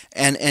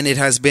 And it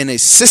has been a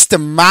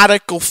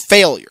systematical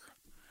failure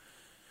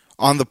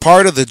on the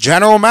part of the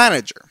general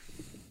manager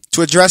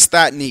to address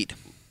that need.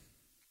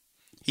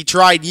 He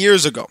tried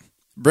years ago,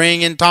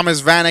 bringing in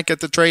Thomas Vanek at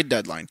the trade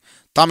deadline.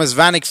 Thomas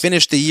Vanek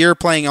finished the year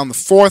playing on the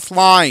fourth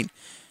line.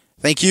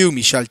 Thank you,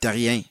 Michel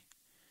Therrien.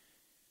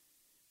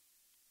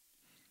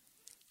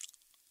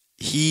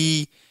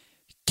 He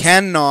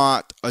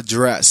cannot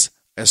address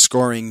a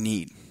scoring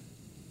need.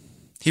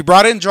 He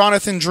brought in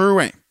Jonathan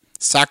Drouin,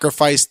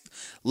 sacrificed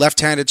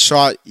left-handed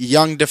shot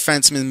young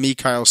defenseman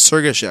Mikhail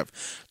Sergachev.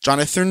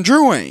 Jonathan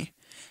Drouin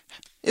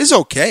is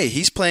okay.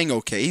 He's playing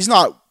okay. He's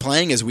not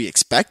playing as we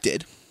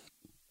expected.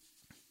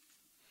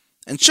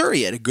 And sure,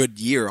 he had a good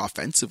year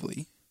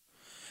offensively.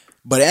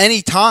 But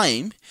any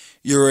time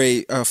you're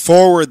a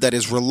forward that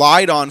is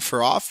relied on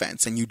for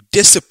offense and you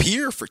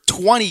disappear for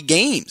 20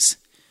 games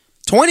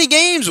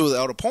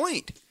without a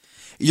point,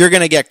 you're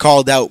going to get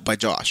called out by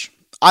Josh.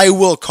 I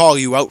will call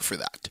you out for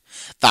that.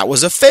 That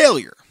was a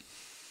failure.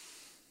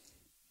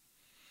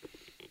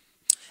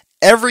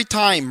 Every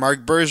time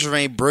Marc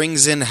Bergevin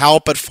brings in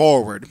help at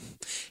forward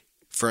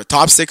for a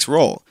top six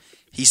role,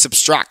 he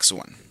subtracts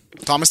one.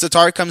 Thomas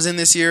Tatar comes in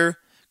this year,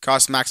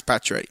 costs Max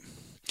Pacioretty.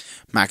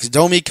 Max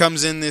Domi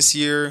comes in this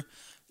year,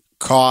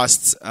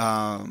 costs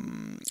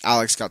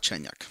Alex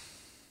Galchenyuk.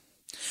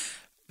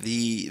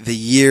 The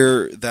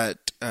year that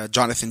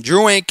Jonathan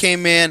Drouin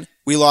came in,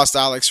 we lost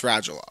Alex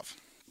Radulov.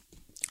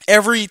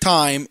 Every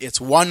time,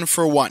 it's 1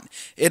 for 1.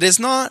 It is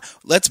not,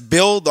 let's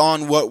build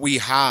on what we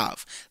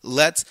have.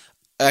 Let's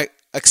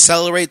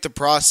accelerate the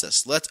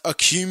process. Let's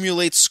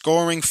accumulate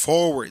scoring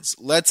forwards.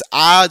 Let's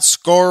add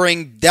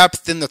scoring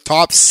depth in the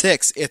top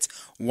six. It's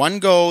one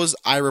goes,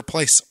 I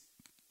replace him.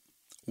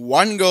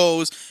 One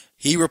goes,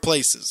 he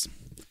replaces.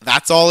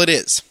 That's all it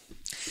is.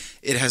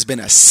 It has been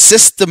a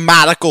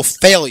systematical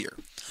failure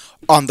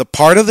on the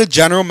part of the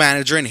general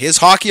manager and his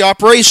hockey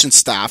operations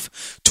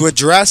staff to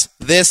address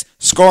this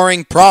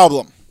scoring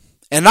problem.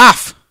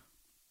 Enough.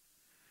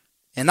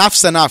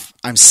 Enough's enough.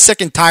 I'm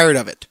sick and tired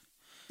of it.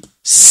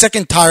 Sick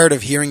and tired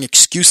of hearing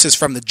excuses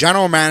from the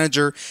general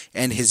manager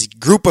and his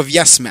group of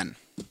yes men.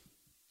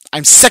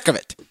 I'm sick of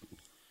it.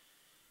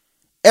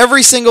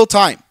 Every single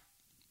time.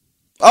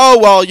 Oh,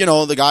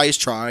 well, the guy's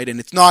tried and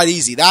it's not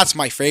easy. That's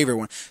my favorite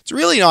one. It's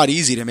really not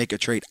easy to make a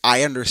trade.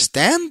 I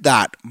understand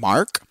that,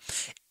 Mark,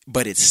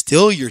 but it's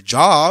still your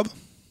job.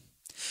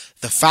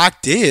 The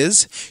fact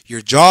is,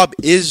 your job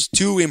is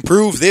to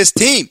improve this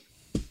team.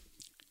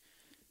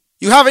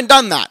 You haven't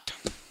done that.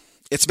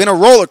 It's been a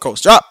roller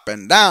coaster, up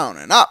and down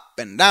and up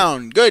and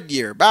down. Good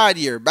year, bad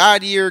year,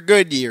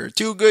 good year.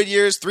 2 good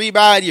years, 3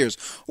 bad years.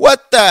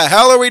 What the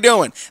hell are we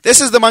doing?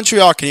 This is the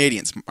Montreal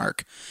Canadiens,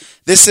 Mark.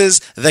 This is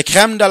the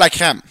creme de la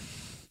creme.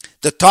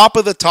 The top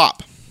of the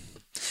top.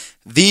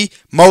 The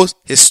most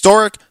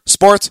historic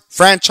sports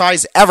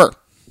franchise ever.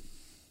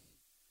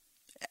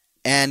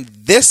 And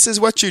this is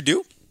what you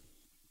do?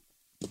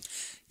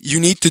 You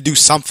need to do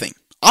something.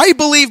 I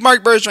believe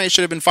Marc Bergevin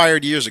should have been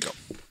fired years ago.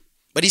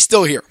 But he's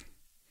still here.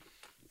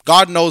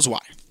 God knows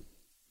why.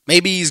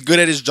 Maybe he's good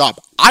at his job.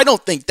 I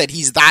don't think that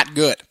he's that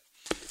good.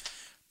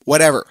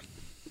 Whatever.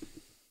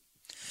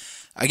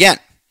 Again,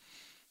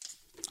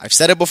 I've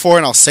said it before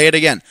and I'll say it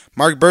again.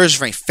 Marc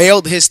Bergevin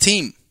failed his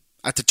team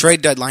at the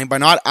trade deadline by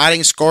not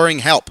adding scoring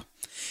help.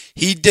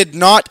 He did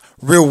not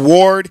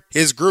reward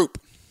his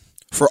group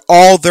for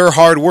all their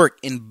hard work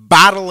in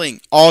battling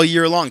all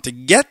year long to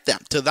get them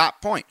to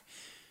that point.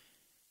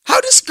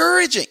 How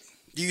discouraging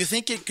do you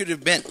think it could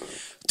have been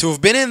to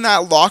have been in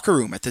that locker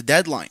room at the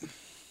deadline?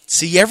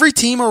 See every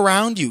team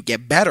around you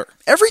get better.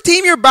 Every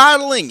team you're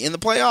battling in the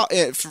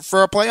playoff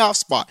for a playoff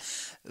spot,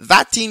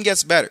 that team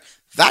gets better.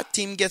 That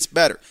team gets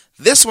better.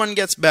 This one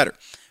gets better.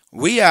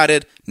 We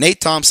added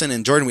Nate Thompson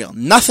and Jordan Wheel.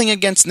 Nothing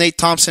against Nate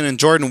Thompson and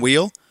Jordan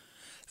Wheel.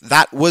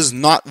 That was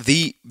not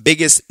the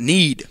biggest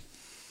need.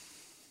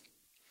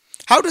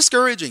 How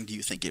discouraging do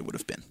you think it would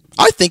have been?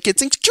 I think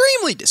it's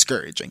extremely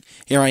discouraging.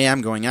 Here I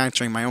am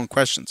answering my own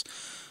questions.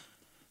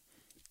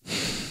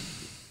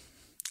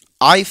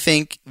 I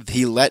think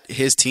he let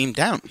his team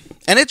down.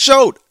 And it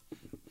showed.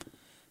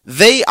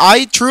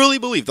 I truly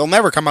believe, they'll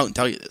never come out and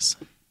tell you this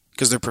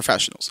because they're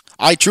professionals.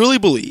 I truly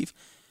believe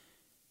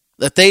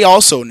that they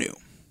also knew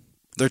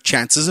their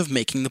chances of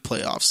making the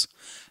playoffs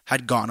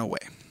had gone away.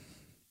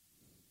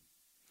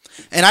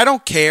 And I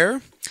don't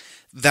care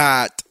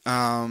that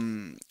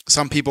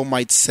some people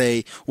might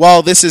say,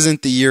 well, this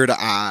isn't the year to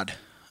add.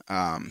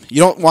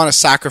 You don't want to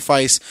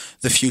sacrifice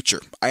the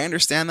future. I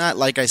understand that.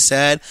 Like I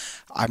said,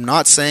 I'm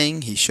not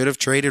saying he should have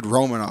traded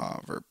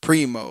Romanov or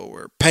Primo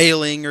or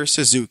Paling or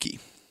Suzuki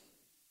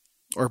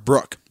or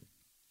Brook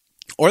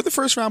or the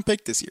first round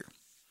pick this year.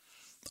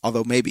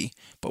 Although maybe,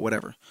 but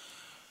whatever.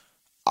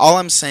 All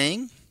I'm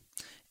saying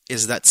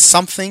is that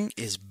something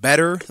is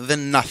better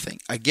than nothing.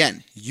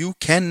 Again, you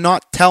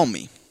cannot tell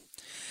me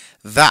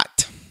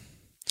that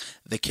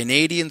the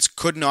Canadiens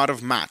could not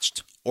have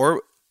matched,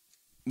 or,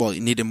 well, you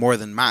needed more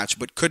than match,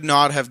 but could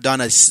not have done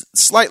a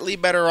slightly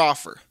better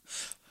offer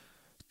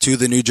to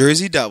the New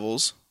Jersey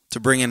Devils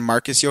to bring in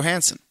Marcus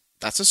Johansson.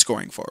 That's a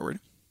scoring forward.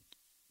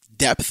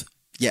 Depth,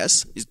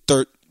 yes, he's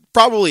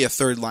probably a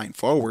third line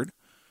forward,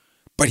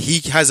 but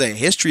he has a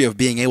history of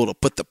being able to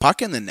put the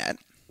puck in the net.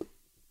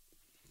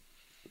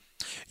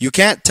 You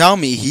can't tell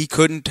me he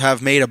couldn't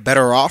have made a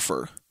better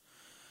offer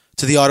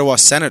to the Ottawa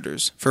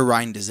Senators for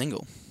Ryan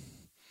Dzingel.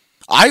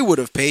 I would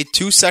have paid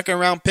 2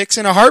 second-round picks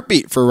in a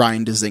heartbeat for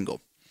Ryan Dzingel.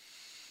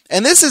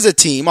 And this is a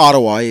team,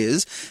 Ottawa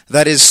is,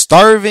 that is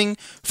starving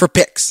for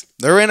picks.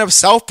 They're in a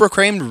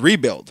self-proclaimed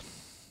rebuild.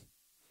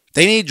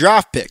 They need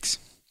draft picks.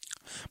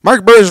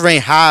 Marc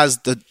Bergevin has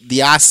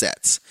the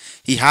assets.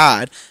 He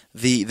had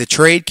the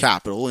trade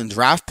capital and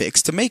draft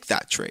picks to make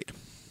that trade.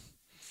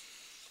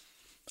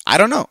 I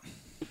don't know.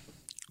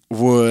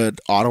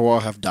 Would Ottawa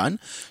have done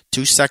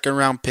 2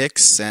 second-round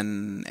picks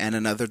and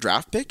another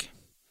draft pick?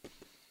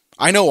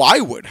 I know I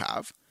would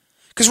have.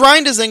 Because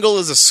Ryan Dzingel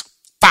is a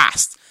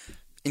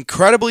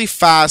incredibly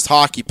fast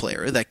hockey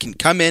player that can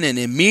come in and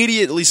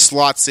immediately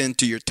slots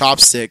into your top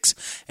six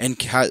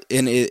and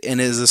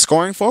is a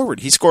scoring forward.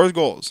 He scores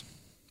goals.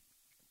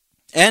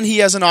 And he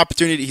has an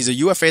opportunity. He's a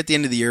UFA at the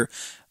end of the year.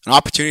 An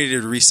opportunity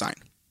to re-sign.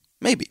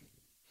 Maybe.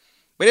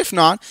 But if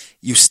not,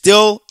 you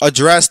still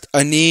addressed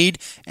a need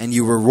and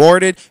you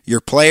rewarded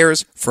your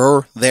players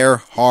for their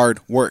hard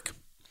work.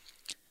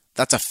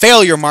 That's a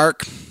failure,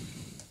 Mark.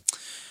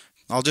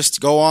 I'll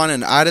just go on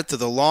and add it to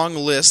the long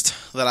list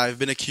that I've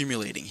been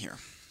accumulating here.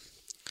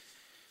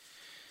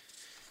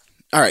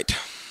 All right.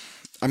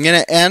 I'm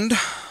going to end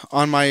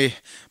on my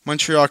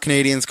Montreal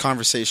Canadiens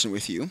conversation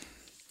with you,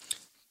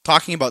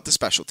 talking about the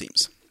special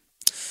teams.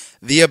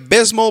 The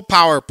abysmal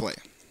power play.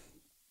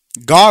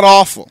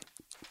 God-awful.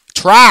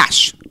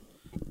 Trash.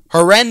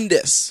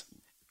 Horrendous.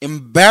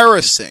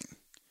 Embarrassing.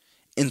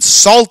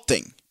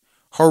 Insulting.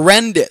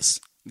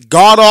 Horrendous.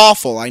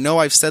 God-awful. I know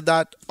I've said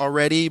that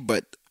already,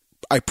 but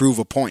I prove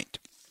a point.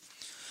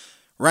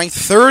 Ranked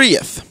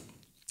 30th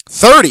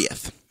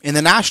in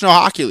the National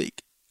Hockey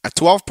League at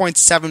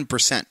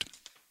 12.7%.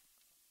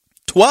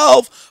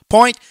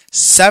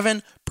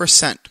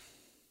 12.7%.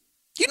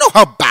 You know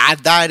how bad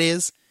that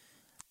is?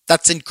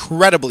 That's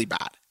incredibly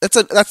bad. That's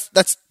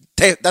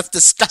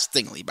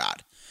disgustingly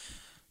bad.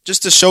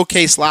 Just to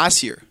showcase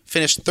last year,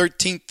 finished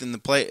 13th in the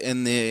play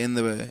on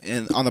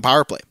the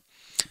power play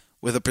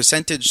with a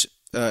percentage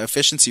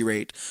efficiency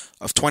rate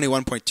of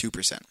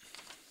 21.2%.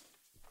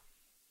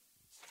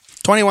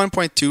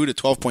 21.2 to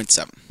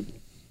 12.7.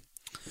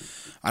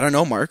 I don't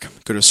know, Mark.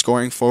 Could a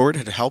scoring forward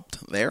have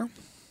helped there?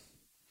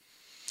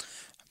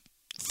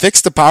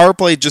 Fix the power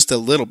play just a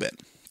little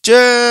bit.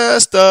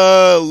 Just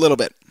a little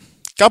bit.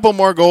 Couple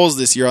more goals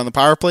this year on the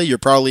power play, you're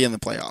probably in the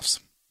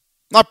playoffs.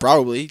 Not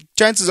probably.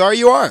 Chances are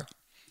you are.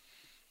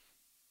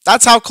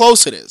 That's how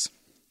close it is.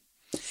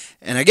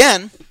 And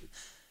again,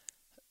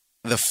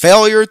 the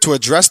failure to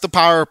address the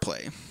power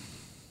play.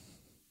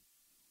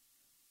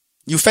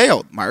 You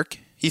failed, Mark.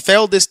 He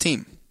failed this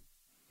team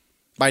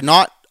by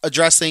not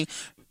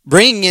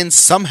bringing in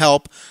some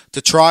help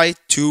to try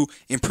to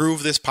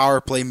improve this power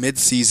play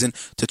mid-season,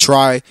 to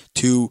try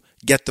to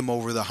get them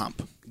over the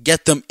hump,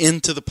 get them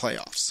into the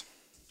playoffs.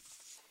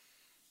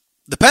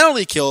 The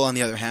penalty kill, on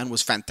the other hand,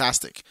 was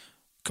fantastic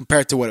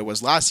compared to what it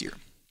was last year.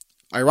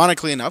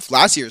 Ironically enough,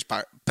 last year's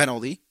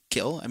penalty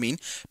kill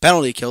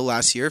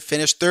last year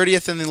finished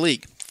 30th in the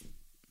league.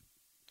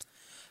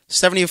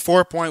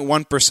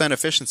 74.1%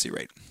 efficiency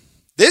rate.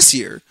 This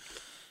year,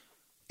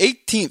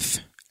 18th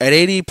at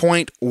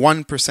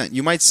 80.1%.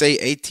 You might say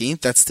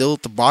 18th. That's still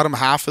at the bottom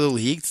half of the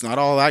league. It's not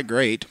all that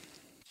great.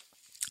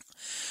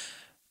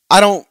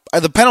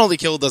 The penalty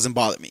kill doesn't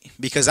bother me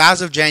because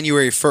as of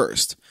January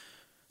 1st,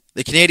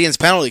 the Canadiens'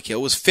 penalty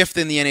kill was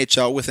 5th in the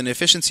NHL with an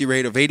efficiency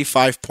rate of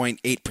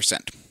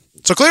 85.8%.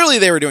 So clearly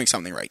they were doing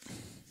something right.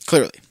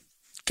 Clearly.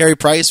 Carey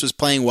Price was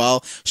playing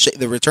well.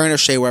 The return of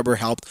Shea Weber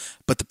helped,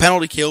 but the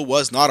penalty kill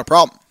was not a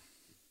problem.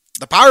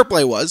 The power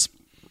play was.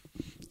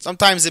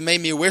 Sometimes it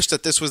made me wish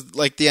that this was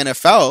like the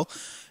NFL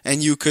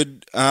and you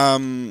could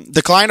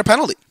decline a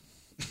penalty.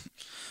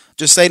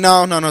 Just say,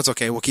 no, it's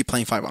okay. We'll keep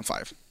playing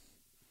 5-on-5.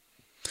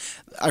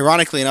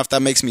 Ironically enough,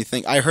 that makes me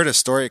think. I heard a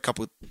story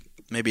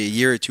maybe a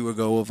year or two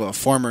ago of a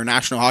former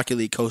National Hockey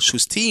League coach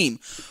whose team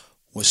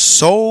was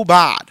so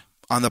bad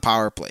on the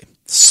power play.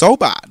 So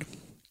bad.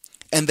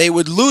 And they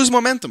would lose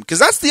momentum. Because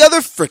that's the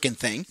other freaking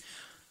thing.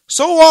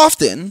 So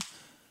often,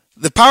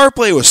 the power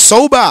play was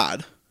so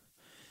bad,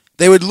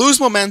 they would lose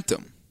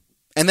momentum.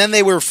 And then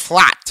they were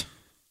flat.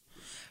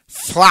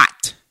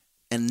 Flat.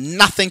 And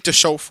nothing to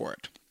show for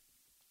it.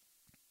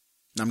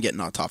 I'm getting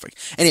off topic.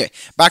 Anyway,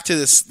 back to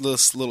this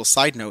little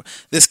side note.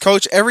 This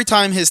coach, every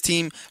time his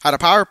team had a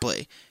power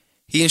play,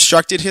 he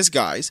instructed his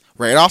guys,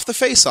 right off the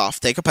face-off,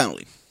 take a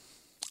penalty.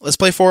 Let's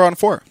play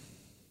 4-on-4.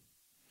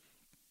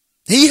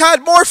 He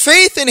had more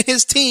faith in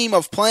his team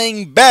of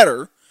playing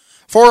better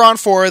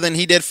 4-on-4 than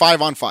he did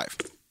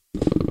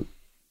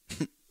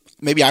 5-on-5.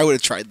 Maybe I would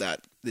have tried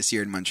that this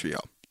year in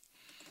Montreal.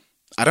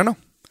 I don't know.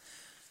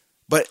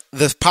 But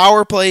the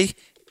power play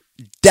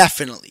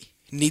definitely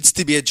needs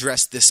to be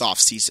addressed this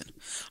offseason.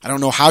 I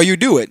don't know how you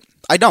do it.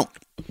 I don't.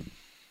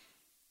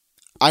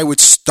 I would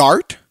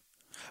start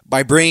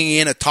by bringing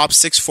in a top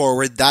 6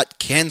 forward that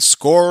can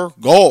score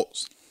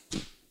goals.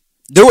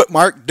 Do it,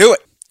 Mark. Do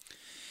it.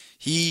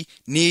 He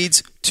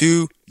needs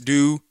to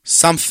do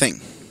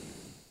something.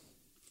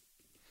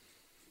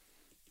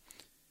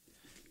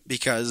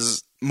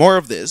 Because more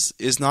of this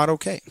is not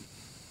okay.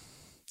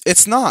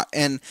 It's not.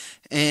 And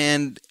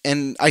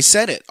I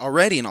said it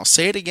already, and I'll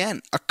say it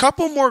again. A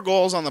couple more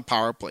goals on the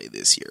power play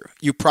this year.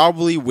 You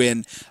probably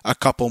win a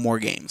couple more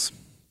games.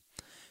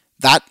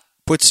 That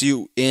puts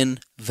you in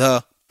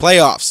the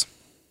playoffs.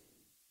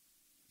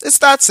 It's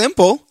that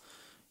simple.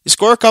 You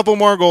score a couple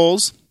more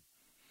goals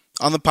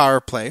on the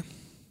power play,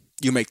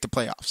 you make the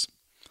playoffs.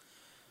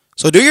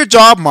 So do your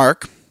job,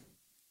 Mark.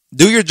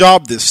 Do your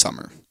job this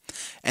summer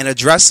and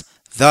address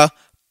the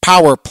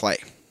power play.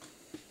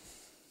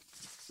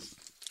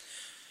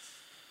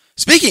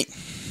 Speaking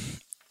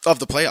of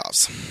the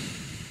playoffs,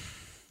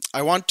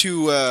 I want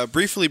to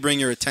briefly bring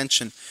your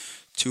attention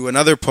to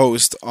another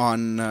post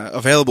on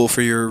available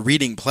for your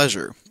reading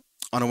pleasure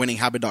on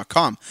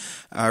winninghabit.com,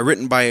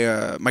 written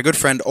by my good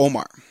friend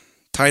Omar,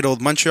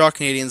 titled Montreal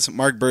Canadiens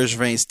Marc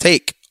Bergevin's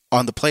take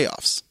on the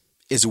playoffs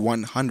is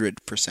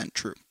 100%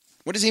 true.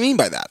 What does he mean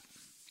by that?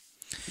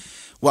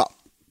 Well,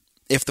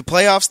 if the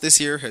playoffs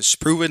this year has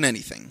proven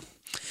anything,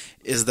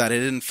 is that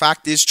it in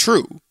fact is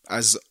true,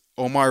 as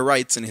Omar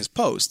writes in his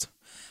post,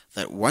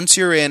 that once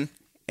you're in,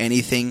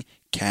 anything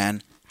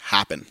can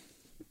happen.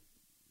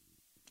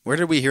 Where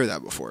did we hear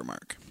that before,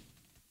 Mark?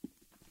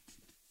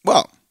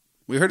 Well,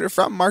 we heard it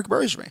from Marc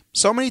Bergevin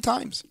so many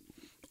times.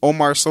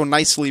 Omar so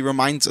nicely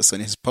reminds us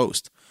in his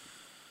post.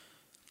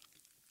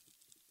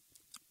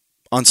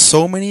 On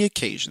so many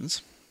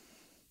occasions,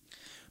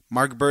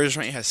 Marc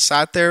Bergevin has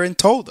sat there and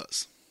told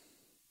us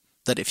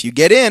that if you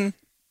get in,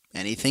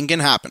 anything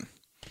can happen.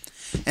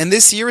 And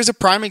this year is a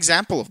prime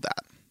example of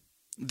that.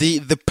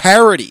 The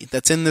parity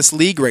that's in this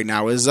league right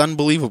now is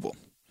unbelievable.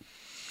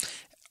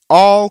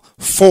 All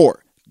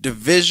 4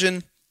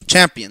 division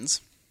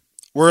champions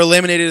were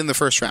eliminated in the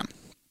first round.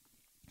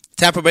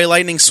 Tampa Bay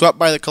Lightning swept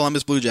by the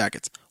Columbus Blue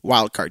Jackets,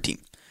 wildcard team.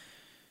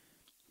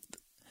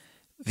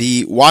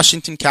 The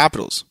Washington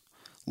Capitals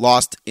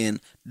lost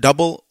in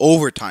double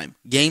overtime,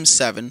 Game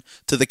 7,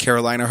 to the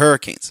Carolina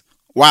Hurricanes,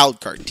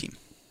 wildcard team.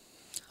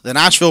 The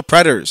Nashville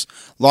Predators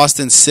lost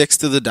in 6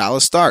 to the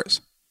Dallas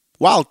Stars,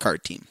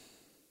 wildcard team.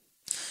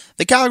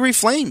 The Calgary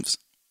Flames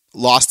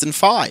lost in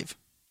 5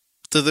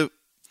 to the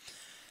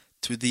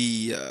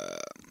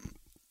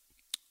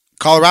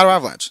Colorado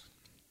Avalanche.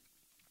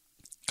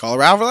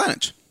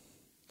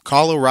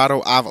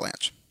 Colorado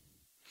Avalanche.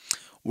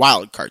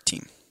 Wildcard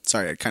team.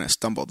 Sorry, I kind of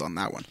stumbled on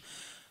that one.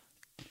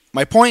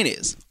 My point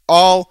is,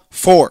 all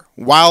 4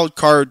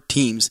 wildcard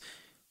teams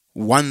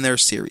won their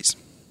series.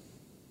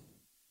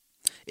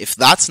 If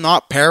that's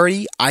not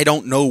parity, I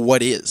don't know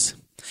what is.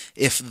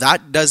 If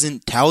that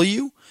doesn't tell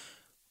you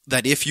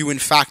that if you in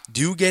fact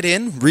do get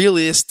in,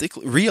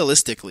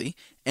 realistically,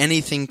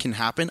 anything can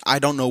happen, I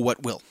don't know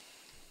what will.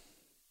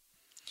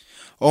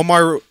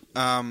 Omar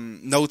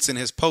notes in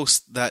his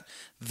post that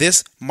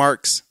this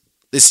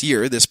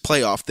year,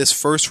 this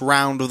first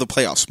round of the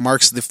playoffs,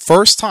 marks the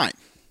first time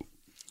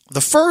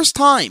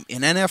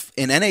in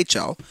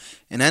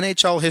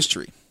NHL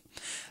history,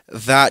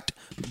 that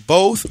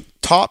both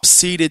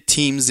top-seeded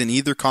teams in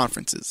either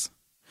conferences,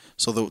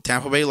 so the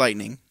Tampa Bay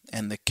Lightning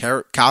and the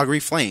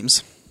Calgary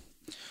Flames,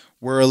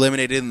 were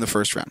eliminated in the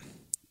first round.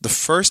 The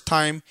first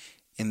time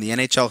in the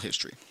NHL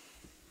history.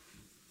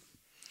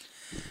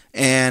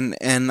 And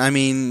I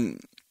mean,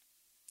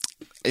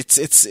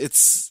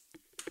 it's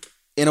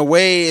in a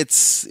way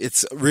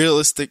it's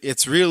realistic.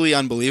 It's really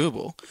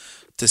unbelievable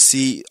to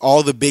see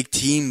all the big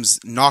teams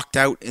knocked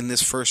out in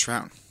this first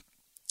round.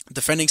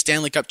 Defending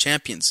Stanley Cup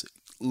champions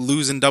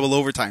lose in double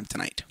overtime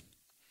tonight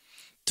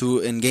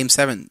in Game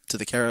 7 to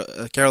the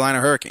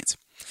Carolina Hurricanes.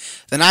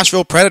 The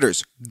Nashville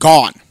Predators,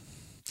 gone.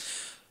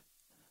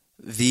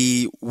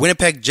 The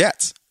Winnipeg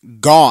Jets,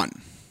 gone.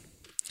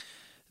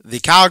 The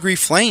Calgary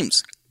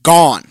Flames,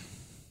 gone.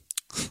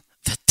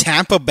 The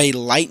Tampa Bay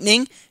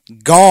Lightning,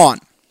 gone.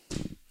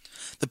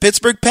 The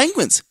Pittsburgh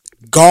Penguins,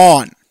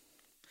 gone.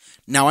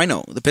 Now I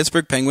know, the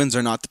Pittsburgh Penguins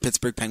are not the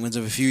Pittsburgh Penguins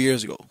of a few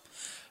years ago.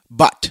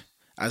 But,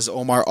 as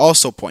Omar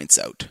also points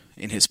out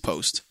in his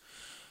post,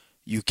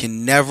 you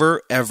can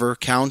never ever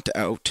count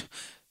out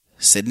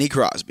Sidney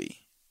Crosby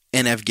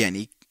and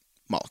Evgeny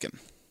Malkin.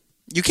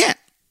 You can't.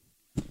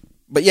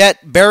 But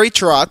yet, Barry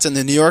Trotz and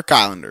the New York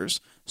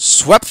Islanders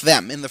swept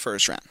them in the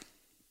first round.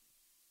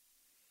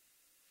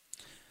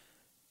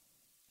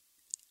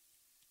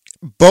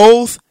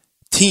 Both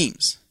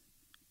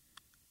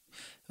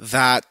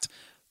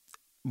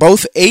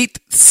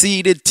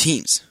 8th-seeded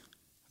teams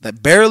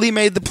that barely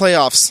made the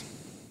playoffs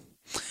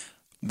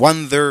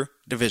won their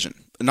division.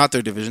 Not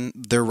their division,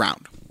 their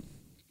round.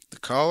 The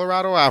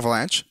Colorado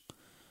Avalanche,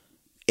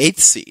 8th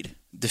seed,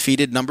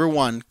 defeated number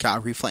 1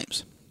 Calgary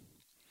Flames.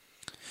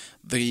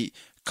 The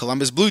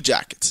Columbus Blue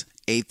Jackets,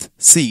 8th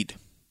seed,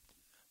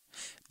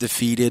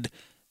 defeated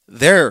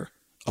their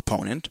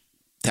opponent,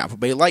 Tampa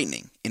Bay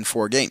Lightning, in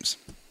 4 games.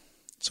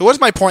 So what's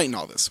my point in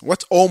all this?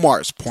 What's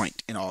Omar's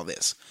point in all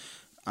this?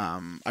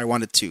 I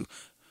wanted to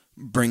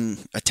bring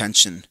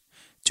attention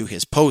to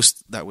his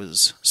post that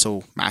was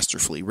so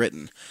masterfully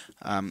written.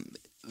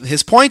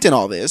 His point in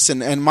all this,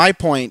 and my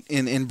point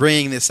in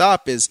bringing this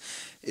up is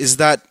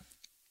that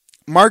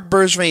Marc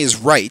Bergevin is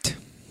right.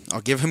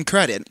 I'll give him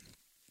credit.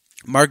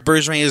 Marc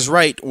Bergevin is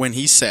right when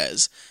he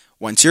says,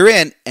 once you're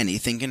in,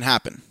 anything can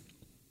happen.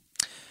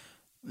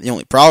 The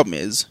only problem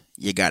is,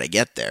 you got to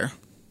get there.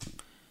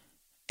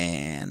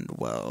 And,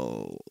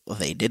 well,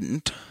 they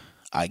didn't.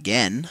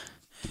 Again.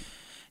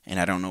 And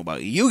I don't know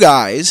about you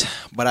guys,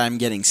 but I'm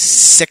getting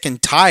sick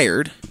and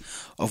tired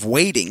of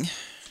waiting.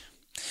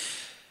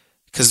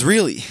 Because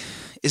really,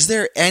 is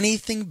there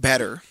anything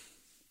better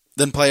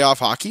than playoff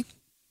hockey?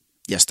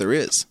 Yes, there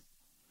is.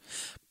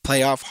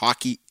 Playoff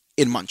hockey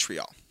in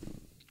Montreal.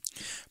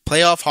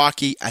 Playoff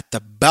hockey at the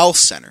Bell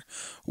Center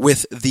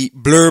with the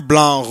Bleu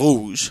Blanc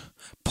Rouge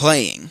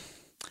playing.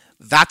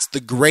 That's the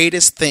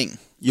greatest thing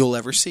you'll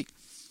ever see.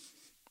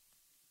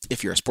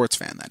 If you're a sports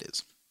fan, that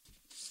is.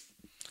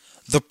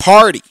 The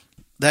party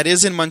that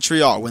is in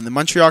Montreal when the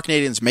Montreal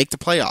Canadiens make the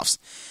playoffs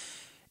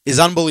is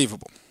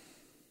unbelievable.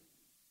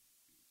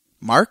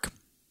 Mark,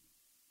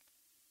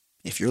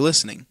 if you're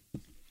listening,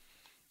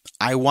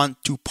 I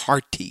want to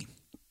party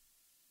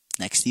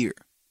next year.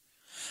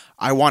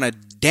 I want to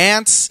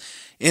dance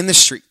in the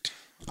street.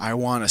 I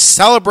want to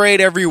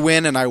celebrate every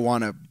win, and I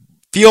want to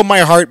feel my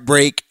heart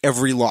break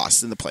every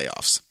loss in the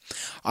playoffs.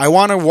 I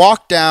want to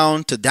walk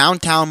down to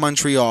downtown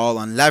Montreal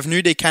on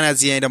l'Avenue des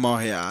Canadiens de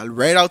Montréal,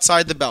 right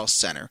outside the Bell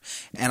Center,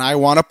 and I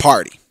want to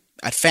party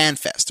at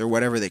FanFest or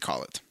whatever they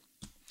call it.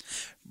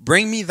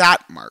 Bring me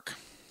that, Mark,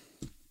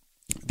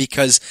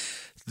 because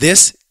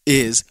this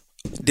is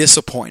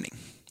disappointing.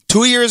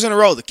 2 years in a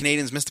row, the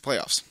Canadiens missed the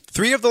playoffs.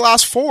 3 of the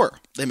last 4,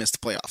 they missed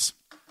the playoffs.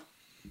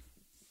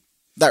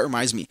 That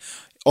reminds me,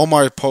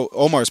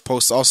 Omar's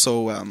post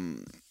also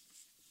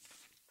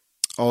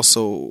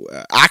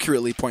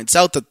accurately points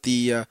out that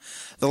the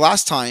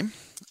last time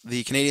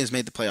the Canadiens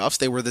made the playoffs,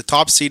 they were the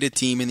top-seeded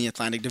team in the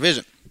Atlantic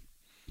Division.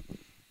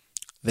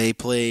 They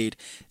played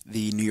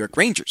the New York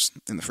Rangers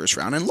in the first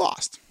round and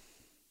lost.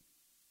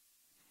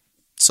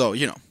 So,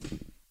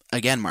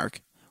 again,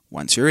 Mark,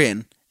 once you're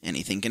in,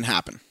 anything can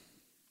happen.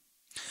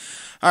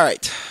 All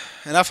right,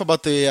 enough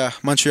about the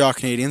Montreal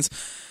Canadiens.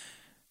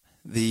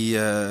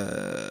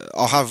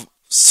 I'll have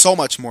so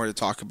much more to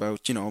talk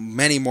about,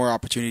 many more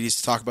opportunities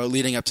to talk about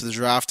leading up to the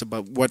draft,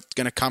 about what's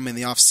going to come in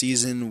the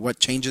offseason, what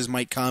changes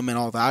might come and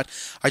all that.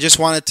 I just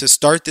wanted to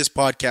start this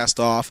podcast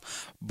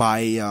off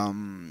by,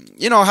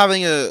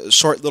 having a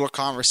short little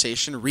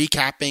conversation,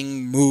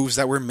 recapping moves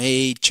that were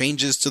made,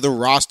 changes to the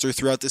roster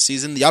throughout the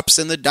season, the ups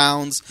and the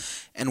downs,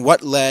 and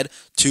what led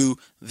to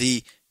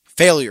the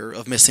failure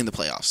of missing the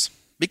playoffs.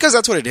 Because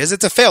that's what it is.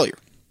 It's a failure.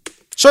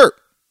 Sure,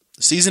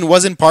 the season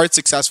was in part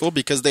successful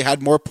because they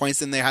had more points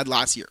than they had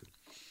last year.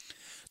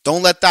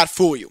 Don't let that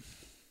fool you.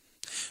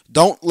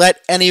 Don't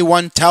let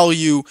anyone tell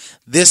you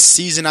this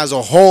season as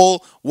a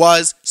whole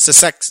was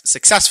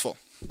successful.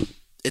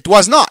 It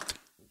was not.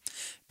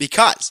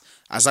 Because,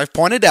 as I've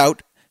pointed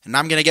out, and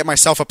I'm going to get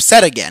myself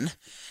upset again,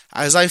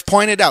 as I've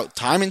pointed out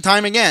time and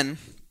time again,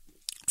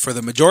 for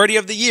the majority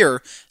of the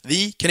year,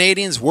 the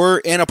Canadiens were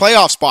in a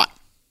playoff spot.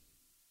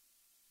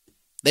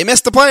 They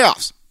missed the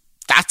playoffs.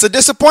 That's a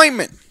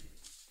disappointment.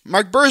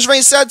 Marc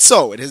Bergevin said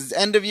so at his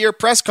end-of-year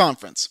press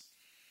conference.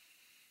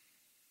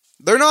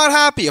 They're not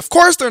happy. Of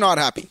course they're not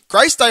happy.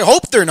 Christ, I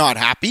hope they're not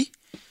happy.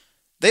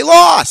 They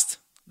lost.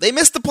 They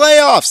missed the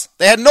playoffs.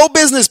 They had no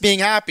business being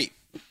happy.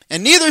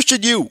 And neither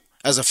should you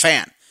as a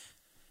fan.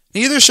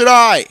 Neither should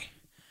I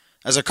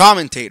as a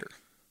commentator.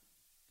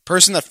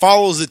 Person that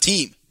follows the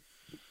team.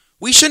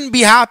 We shouldn't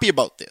be happy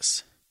about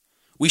this.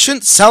 We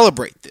shouldn't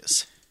celebrate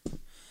this.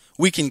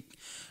 We can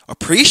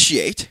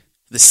appreciate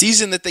the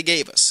season that they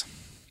gave us.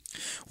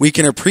 We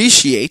can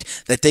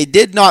appreciate that they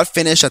did not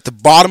finish at the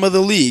bottom of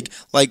the league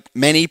like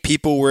many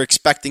people were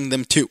expecting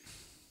them to.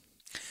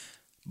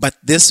 But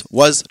this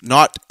was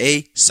not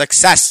a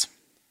success.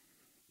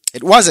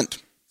 It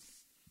wasn't.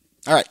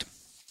 All right.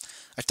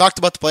 I've talked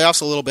about the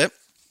playoffs a little bit.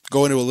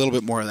 Go into a little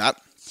bit more of that.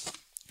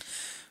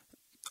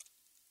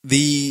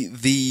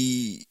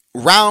 The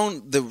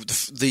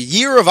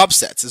year of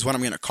upsets is what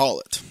I'm going to call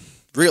it.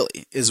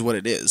 Really, is what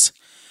it is.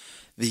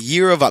 The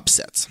year of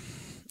upsets.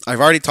 I've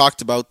already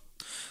talked about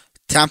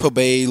Tampa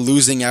Bay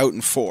losing out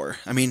in 4.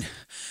 I mean,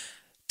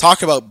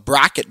 talk about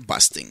bracket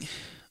busting.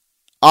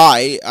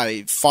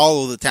 I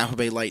follow the Tampa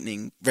Bay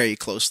Lightning very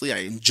closely.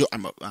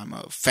 I'm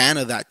a fan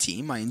of that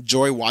team. I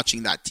enjoy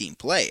watching that team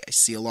play. I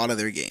see a lot of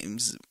their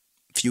games,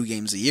 a few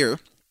games a year.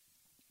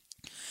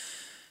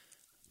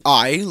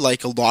 I,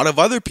 like a lot of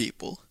other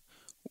people,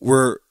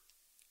 were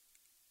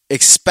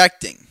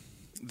expecting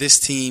this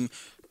team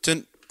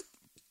to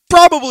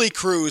probably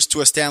cruise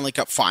to a Stanley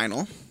Cup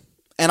final,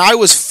 and I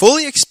was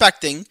fully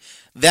expecting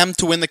them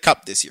to win the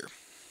Cup this year.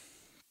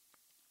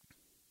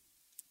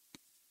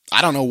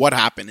 I don't know what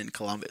happened in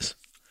Columbus.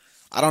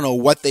 I don't know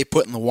what they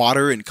put in the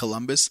water in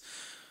Columbus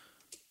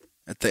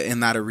in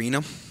that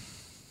arena.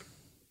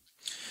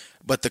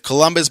 But the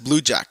Columbus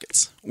Blue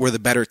Jackets were the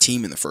better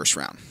team in the first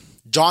round.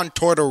 John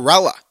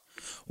Tortorella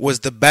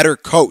was the better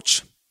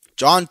coach.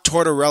 John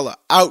Tortorella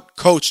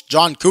out-coached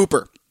John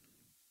Cooper.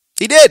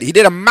 He did. He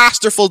did a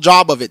masterful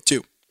job of it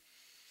too.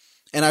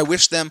 And I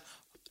wish them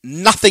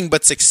nothing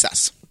but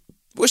success.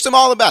 Wish them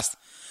all the best.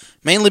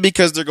 Mainly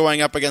because they're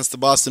going up against the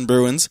Boston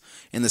Bruins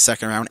in the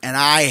second round. And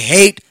I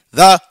hate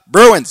the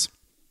Bruins.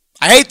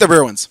 I hate the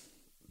Bruins.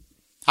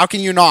 How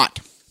can you not?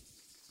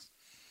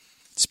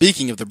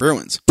 Speaking of the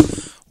Bruins,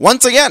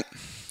 once again,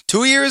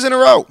 2 years in a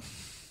row,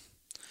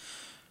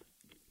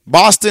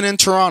 Boston and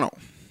Toronto,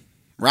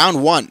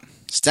 round 1,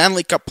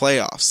 Stanley Cup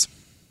playoffs.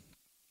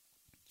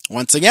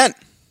 Once again,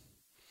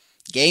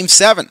 Game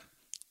 7,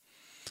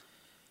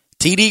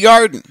 TD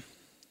Garden.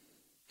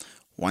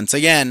 Once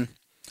again,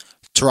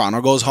 Toronto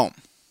goes home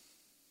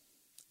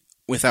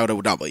without a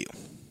W.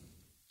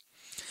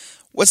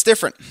 What's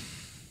different?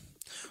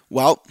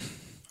 Well,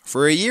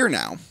 for a year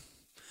now,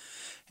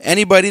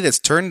 anybody that's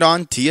turned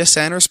on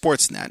TSN or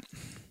Sportsnet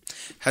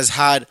has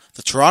had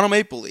the Toronto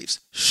Maple Leafs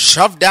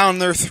shoved down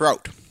their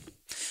throat.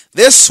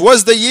 This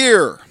was the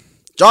year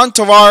John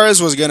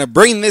Tavares was going to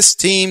bring this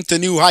team to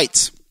new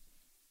heights.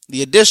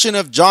 The addition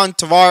of John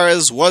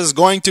Tavares was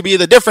going to be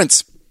the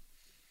difference.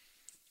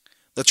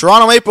 The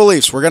Toronto Maple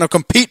Leafs were going to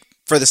compete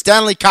for the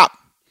Stanley Cup.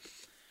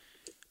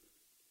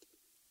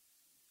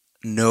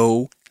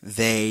 No,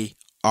 they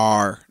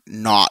are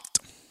not.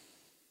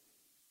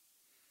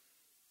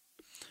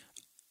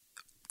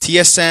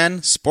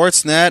 TSN,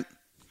 Sportsnet,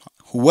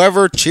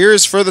 whoever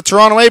cheers for the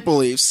Toronto Maple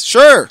Leafs,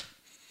 sure.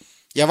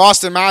 You have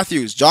Austin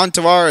Matthews, John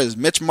Tavares,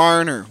 Mitch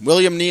Marner,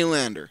 William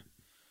Nylander,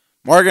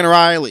 Morgan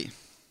Riley,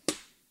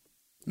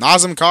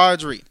 Nazem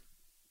Kadri,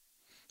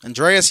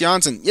 Andreas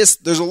Janssen. Yes,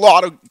 there's a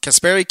lot of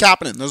Kasperi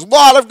Kapanen. There's a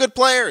lot of good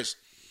players.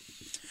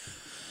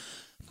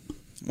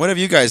 What have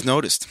you guys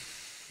noticed?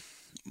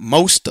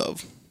 Most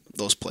of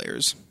those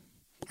players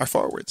are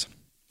forwards.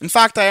 In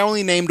fact, I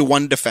only named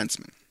one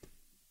defenseman.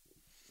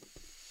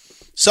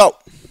 So,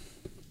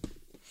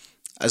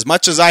 as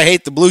much as I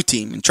hate the blue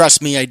team, and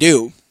trust me, I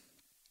do,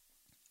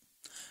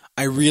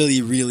 I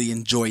really, really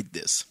enjoyed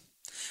this.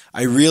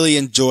 I really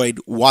enjoyed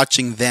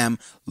watching them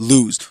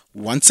lose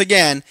once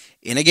again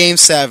in a Game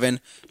 7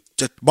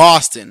 to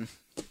Boston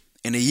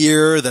in a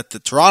year that the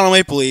Toronto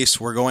Maple Leafs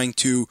were going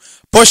to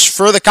push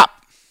for the cup.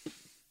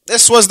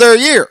 This was their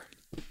year.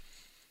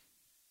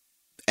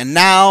 And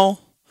now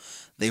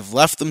they've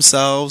left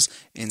themselves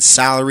in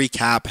salary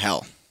cap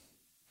hell.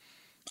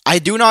 I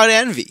do not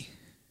envy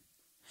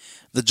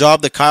the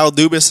job that Kyle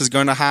Dubas is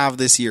going to have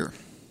this year,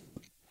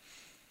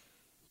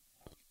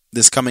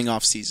 this coming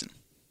off season,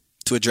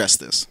 to address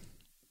this.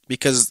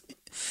 Because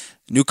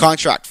new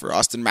contract for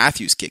Austin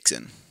Matthews kicks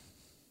in.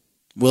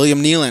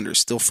 William Nylander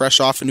still fresh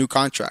off a new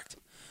contract.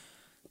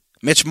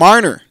 Mitch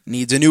Marner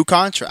needs a new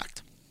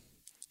contract.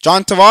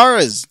 John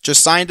Tavares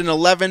just signed an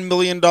 $11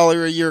 million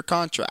a year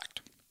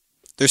contract.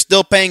 They're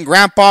still paying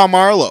Grandpa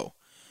Marlowe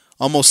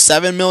almost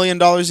 $7 million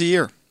a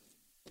year.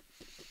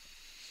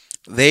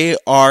 They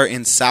are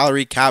in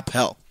salary cap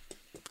hell.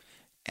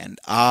 And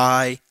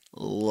I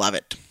love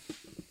it.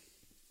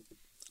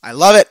 I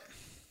love it.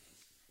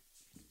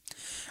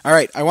 All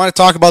right, I want to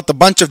talk about the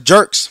bunch of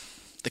jerks,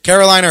 the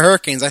Carolina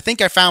Hurricanes. I think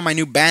I found my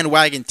new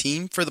bandwagon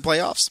team for the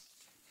playoffs.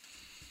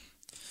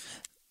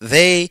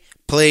 They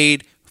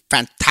played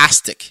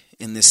fantastic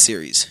in this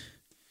series.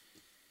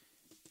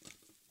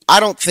 I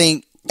don't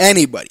think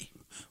anybody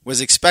was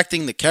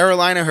expecting the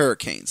Carolina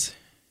Hurricanes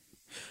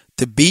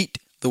to beat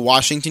the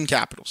Washington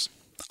Capitals.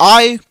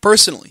 I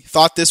personally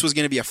thought this was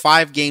going to be a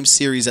 5-game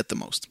series at the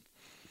most.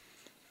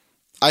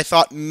 I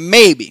thought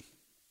maybe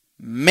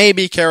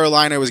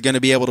Carolina was going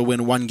to be able to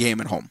win 1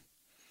 game at home.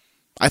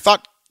 I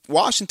thought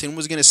Washington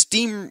was going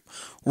to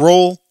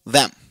steamroll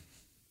them.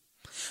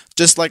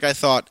 Just like I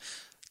thought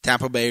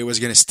Tampa Bay was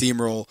going to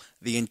steamroll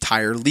the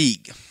entire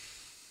league.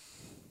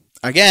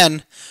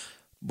 Again,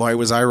 boy,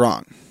 was I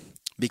wrong.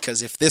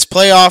 Because if this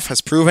playoff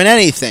has proven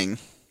anything,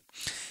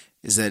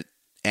 is that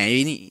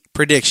any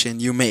prediction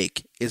you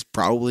make is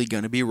probably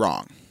going to be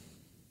wrong.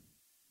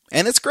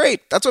 And it's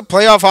great. That's what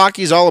playoff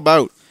hockey is all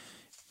about.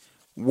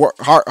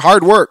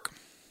 Hard work,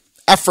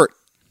 effort,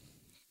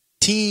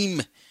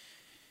 team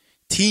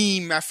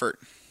effort,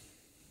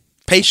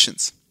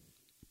 patience,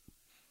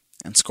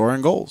 and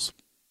scoring goals.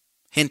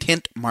 Hint,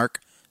 hint, Mark,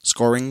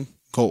 scoring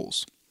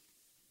goals.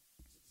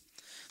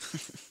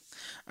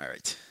 All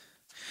right.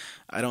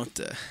 I don't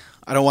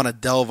want to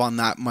delve on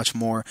that much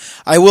more.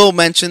 I will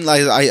mention,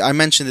 like I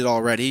mentioned it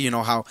already, you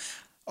know, how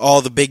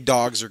all the big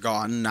dogs are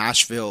gone.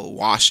 Nashville,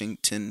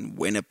 Washington,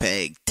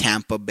 Winnipeg,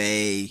 Tampa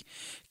Bay,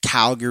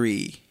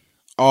 Calgary,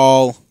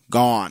 all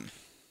gone.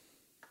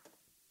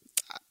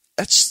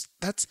 That's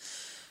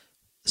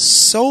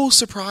so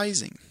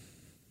surprising.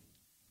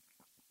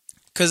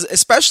 Because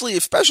especially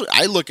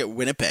I look at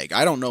Winnipeg.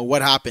 I don't know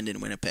what happened in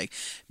Winnipeg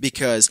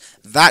because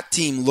that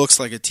team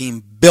looks like a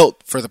team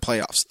built for the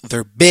playoffs.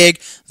 They're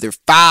big, they're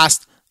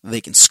fast,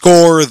 They can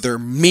score, they're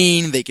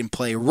mean, they can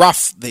play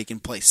rough, they can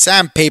play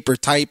sandpaper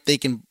type, they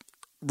can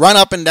run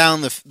up and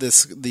down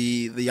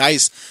the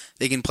ice,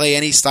 they can play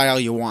any style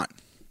you want.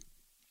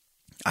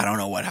 I don't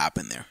know what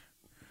happened there.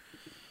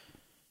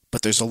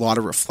 But there's a lot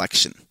of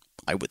reflection,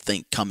 I would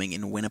think, coming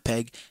in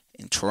Winnipeg,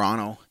 in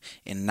Toronto,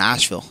 in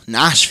Nashville.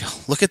 Nashville,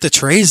 look at the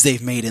trades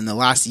they've made in the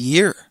last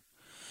year.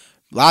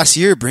 Last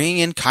year, bringing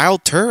in Kyle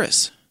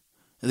Turris.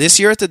 This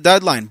year at the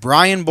deadline,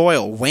 Brian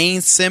Boyle, Wayne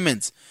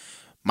Simmons,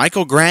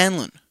 Michael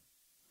Granlund.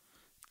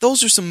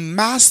 Those are some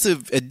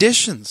massive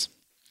additions.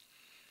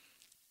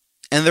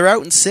 And they're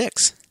out in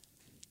 6.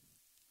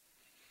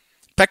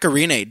 Pekka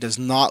Rinne does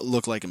not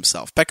look like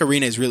himself. Pekka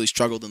Rinne has really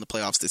struggled in the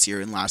playoffs this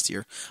year and last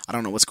year. I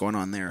don't know what's going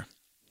on there.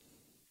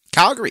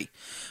 Calgary,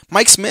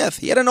 Mike Smith,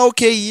 he had an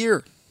okay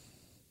year.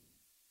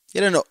 He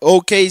had an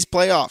okay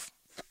playoff.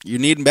 You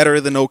need better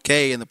than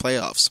okay in the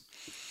playoffs.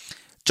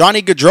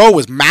 Johnny Gaudreau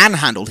was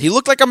manhandled. He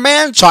looked like a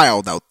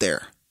man-child out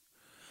there.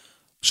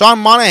 Sean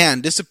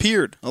Monahan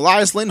disappeared.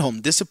 Elias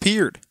Lindholm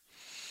disappeared.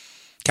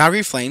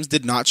 Calgary Flames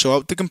did not show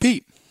up to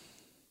compete.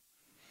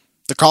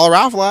 The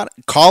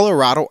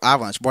Colorado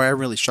Avalanche. Boy, I'm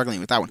really struggling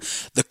with that one.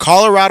 The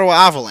Colorado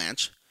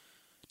Avalanche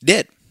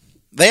did.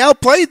 They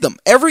outplayed them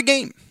every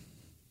game.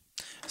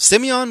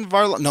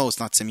 No, it's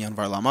not Semyon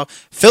Varlamov.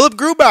 Philip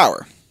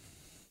Grubauer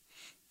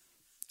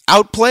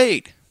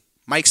outplayed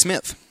Mike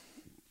Smith.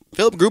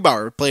 Philip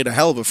Grubauer played a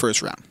hell of a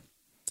first round.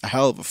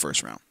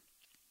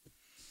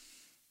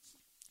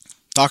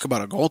 Talk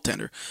about a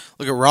goaltender.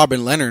 Look at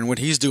Robin Leonard and what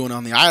he's doing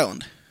on the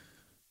island.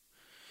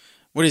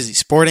 What is he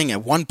sporting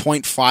at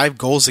 1.5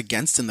 goals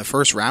against in the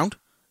first round?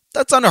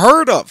 That's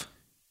unheard of.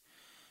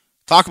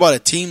 Talk about a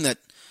team that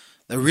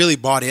really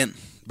bought in.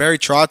 Barry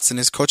Trotz and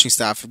his coaching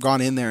staff have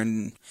gone in there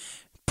and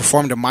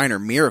performed a minor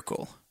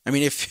miracle. I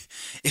mean,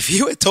 if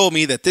you had told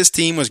me that this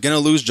team was going to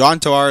lose John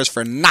Tavares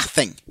for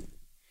nothing,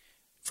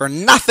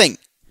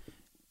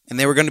 and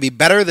they were going to be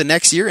better the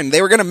next year, and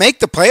they were going to make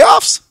the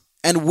playoffs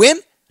and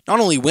win, not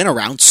only win a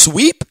round,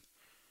 sweep,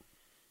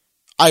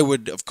 I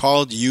would have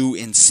called you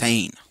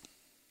insane.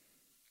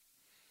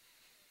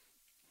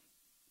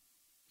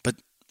 But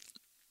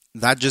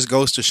that just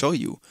goes to show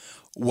you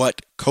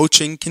what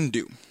coaching can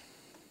do.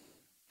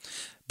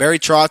 Barry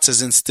Trotz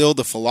has instilled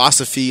a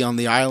philosophy on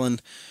the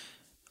island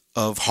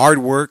of hard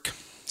work,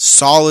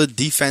 solid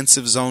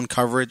defensive zone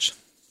coverage,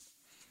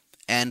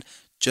 and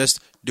just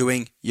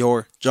doing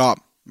your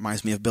job.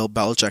 Reminds me of Bill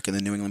Belichick and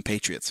the New England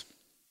Patriots.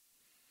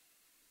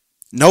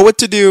 Know what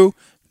to do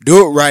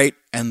it right,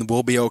 and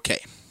we'll be okay.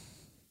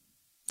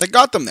 They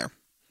got them there.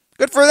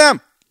 Good for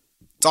them.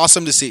 It's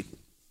awesome to see.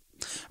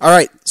 All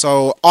right,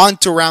 so on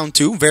to round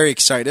 2. Very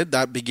excited.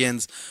 That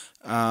begins,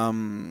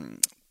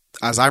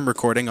 as I'm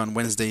recording on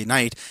Wednesday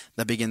night,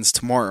 that begins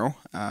tomorrow.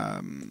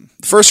 The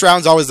first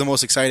round is always the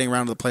most exciting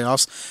round of the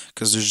playoffs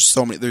because there's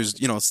so many.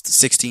 It's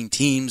 16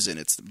 teams and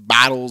it's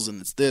battles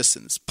and it's this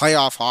and it's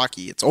playoff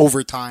hockey. It's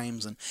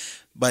overtimes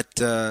but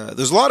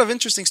there's a lot of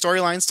interesting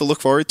storylines to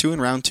look forward to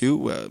in round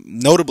 2.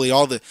 Notably,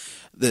 all the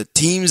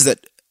teams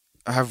that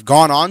have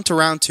gone on to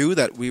round 2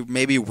 that we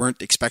maybe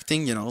weren't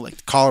expecting.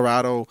 Like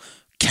Colorado,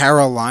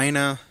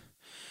 Carolina.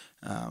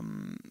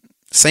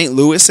 St.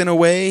 Louis in a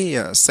way,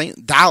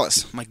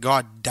 Dallas. My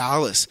God,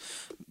 Dallas.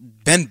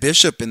 Ben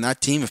Bishop and that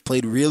team have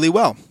played really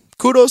well.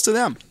 Kudos to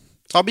them.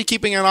 So I'll be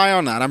keeping an eye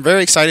on that. I'm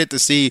very excited to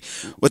see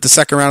what the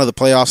second round of the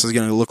playoffs is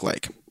going to look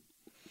like.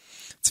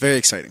 It's very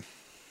exciting.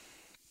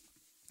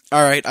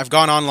 All right, I've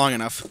gone on long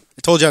enough.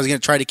 I told you I was going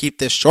to try to keep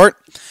this short.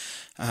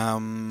 I've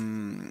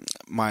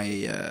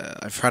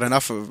had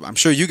enough of. I'm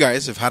sure you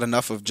guys have had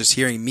enough of just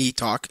hearing me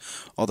talk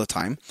all the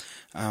time.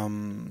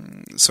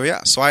 So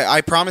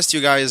I promised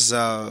you guys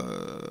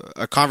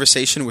a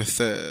conversation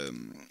with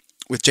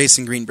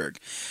Jason Greenberg.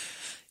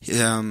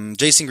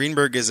 Jason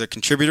Greenberg is a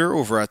contributor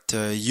over at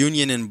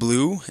Union and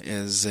Blue,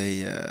 is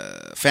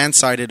a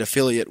fan-sided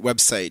affiliate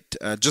website,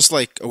 just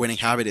like A Winning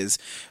Habit is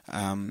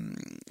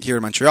here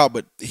in Montreal,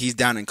 but he's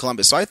down in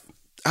Columbus. So I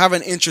have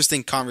an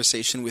interesting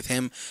conversation with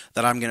him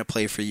that I'm going to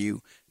play for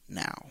you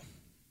now.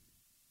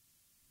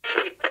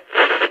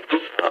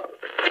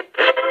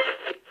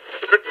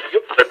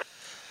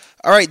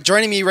 All right,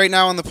 joining me right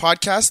now on the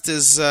podcast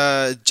is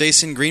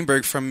Jason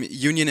Greenberg from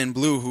Union and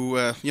Blue,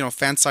 who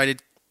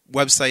fan-sided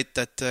website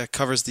that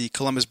covers the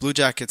Columbus Blue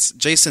Jackets.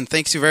 Jason,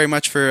 thanks you very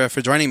much for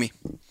joining me.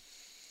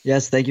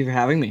 Yes, thank you for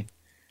having me.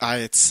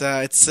 It's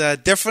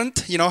different,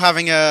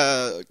 having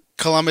a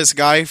Columbus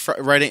guy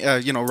writing,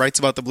 writes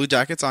about the Blue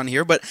Jackets on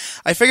here, but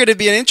I figured it'd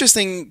be an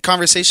interesting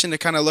conversation to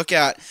kind of look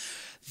at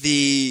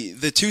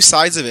the two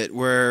sides of it,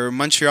 where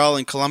Montreal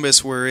and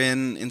Columbus were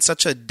in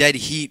such a dead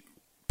heat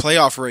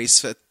playoff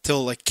race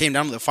till it came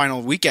down to the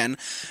final weekend.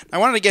 I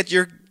wanted to get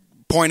your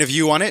point of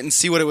view on it and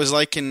see what it was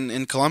like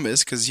in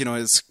Columbus, because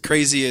as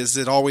crazy as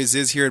it always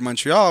is here in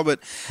Montreal, but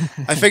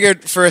I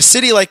figured for a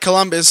city like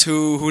Columbus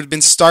who'd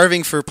been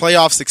starving for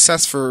playoff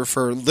success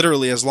for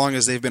literally as long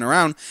as they've been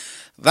around,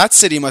 that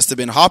city must have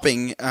been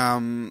hopping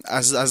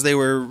as they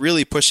were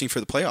really pushing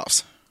for the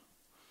playoffs.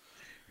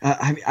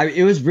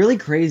 It was really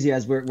crazy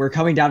as we're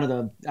coming down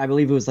to I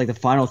believe it was like the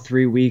final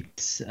 3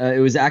 weeks. It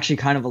was actually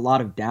kind of a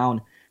lot of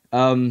down.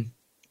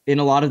 In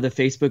a lot of the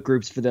Facebook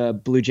groups for the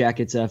Blue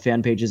Jackets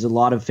fan pages, a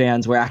lot of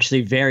fans were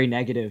actually very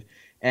negative,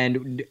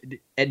 and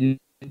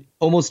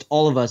almost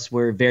all of us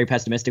were very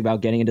pessimistic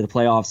about getting into the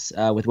playoffs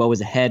with what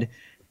was ahead.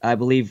 I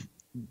believe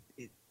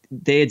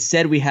they had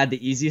said we had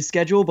the easiest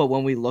schedule, but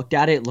when we looked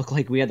at it, it looked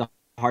like we had the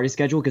hardest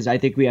schedule because I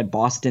think we had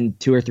Boston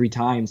 2 or 3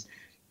 times.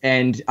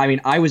 And I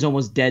mean, I was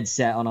almost dead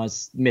set on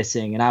us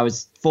missing, and I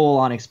was full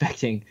on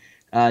expecting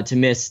to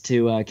miss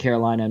to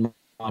Carolina and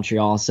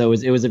Montreal. So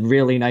it was a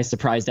really nice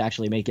surprise to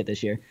actually make it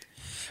this year.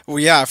 Well,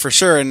 yeah, for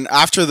sure. And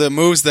after the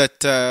moves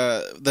that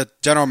the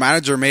general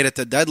manager made at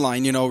the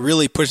deadline,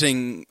 really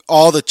putting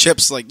all the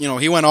chips,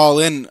 he went all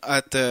in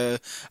at the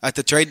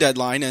trade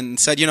deadline and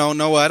said,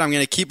 know what, I'm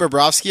going to keep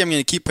Bobrovsky, I'm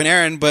going to keep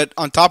Panarin, but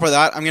on top of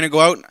that, I'm going to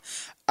go out and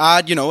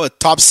add, a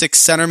top 6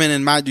 centerman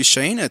in Matt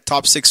Duchene, a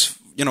top 6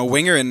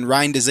 winger and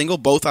Ryan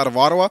Dzingel, both out of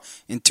Ottawa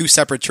in 2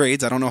 separate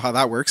trades. I don't know how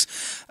that works.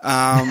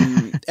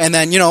 And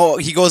then,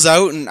 he goes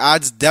out and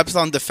adds depth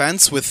on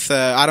defense with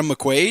Adam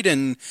McQuaid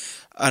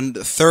and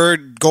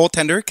third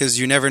goaltender, because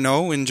you never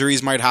know,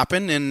 injuries might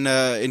happen,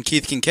 in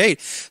Keith Kincaid.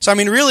 So, I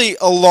mean, really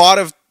a lot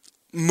of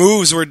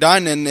moves were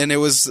done, and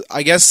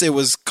I guess it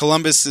was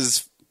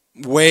Columbus's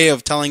way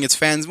of telling its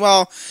fans,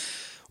 well,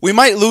 we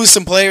might lose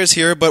some players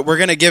here, but we're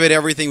going to give it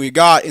everything we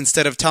got,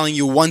 instead of telling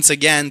you once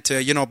again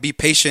to, be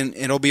patient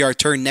and it'll be our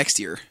turn next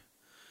year.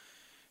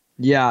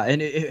 Yeah,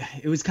 and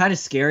it was kind of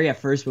scary at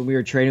first when we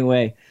were trading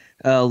away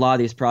a lot of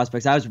these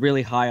prospects. I was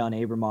really high on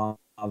Abramov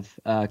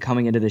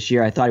coming into this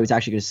year. I thought he was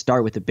actually going to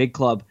start with the big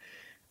club.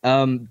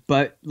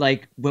 But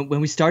like when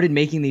we started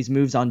making these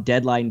moves on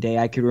deadline day,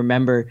 I could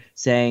remember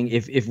saying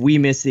if we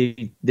miss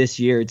this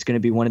year, it's going to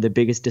be one of the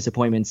biggest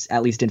disappointments,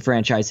 at least in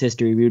franchise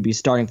history. We would be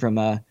starting from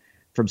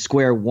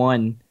square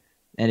one,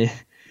 and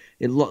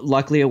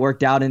luckily it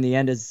worked out in the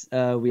end as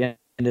we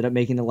ended up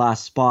making the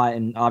last spot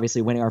and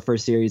obviously winning our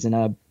first series in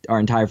our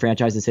entire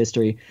franchise's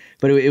history.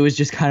 But it was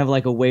just kind of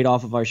like a weight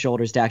off of our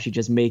shoulders to actually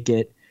just make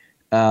it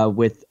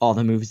with all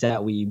the moves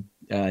that we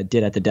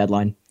did at the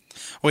deadline.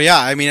 Well, yeah,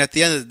 I mean, at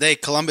the end of the day,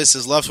 Columbus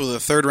is left with a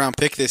 3rd-round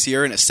pick this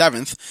year and a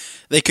 7th.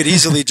 They could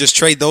easily just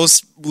trade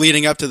those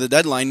leading up to the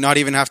deadline, not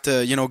even have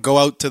to, go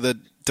out to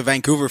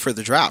Vancouver for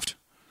the draft.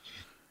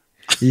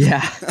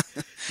 Yeah,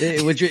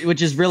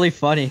 which is really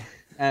funny.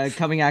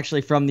 Coming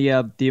actually from the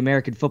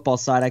American football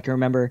side, I can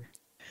remember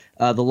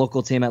the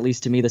local team, at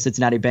least to me, the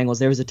Cincinnati Bengals.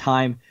 There was a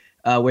time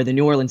where the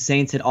New Orleans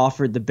Saints had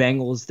offered the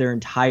Bengals their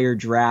entire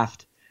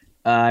draft.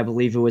 I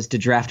believe it was to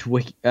draft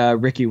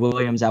Ricky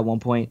Williams at one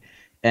point.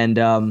 And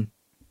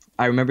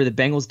I remember the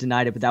Bengals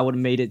denied it, but that would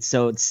have made it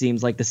so it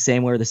seems like the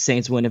same where the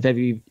Saints wouldn't have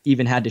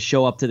even had to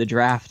show up to the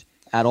draft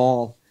at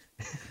all.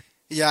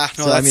 Yeah,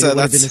 no, so, it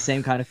would have been the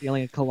same kind of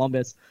feeling in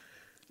Columbus.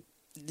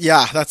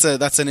 Yeah, that's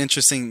an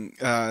interesting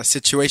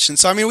situation.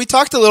 So, I mean, we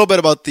talked a little bit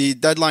about the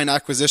deadline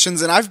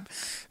acquisitions, and I've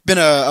been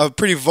a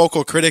pretty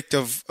vocal critic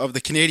of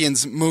the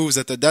Canadiens' moves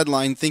at the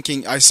deadline,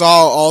 thinking I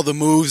saw all the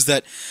moves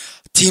that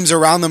teams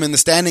around them in the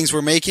standings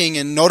were making,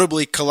 and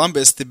notably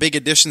Columbus, the big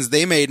additions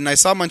they made, and I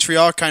saw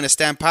Montreal kind of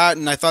stand pat,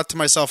 and I thought to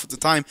myself at the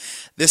time,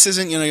 this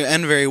isn't going to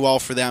end very well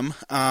for them.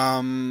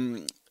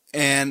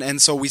 And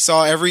so we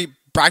saw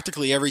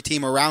practically every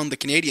team around the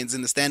Canadiens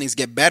in the standings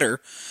get better.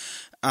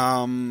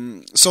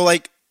 So,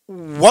 like,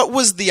 what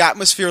was the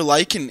atmosphere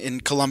like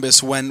in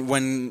Columbus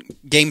when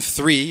Game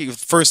 3,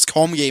 first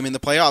home game in the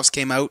playoffs,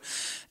 came out,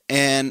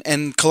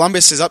 and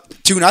Columbus is up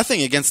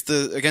 2-0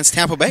 against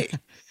Tampa Bay?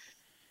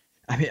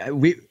 I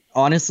mean,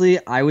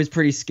 I was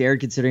pretty scared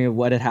considering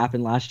what had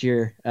happened last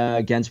year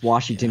against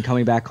Washington.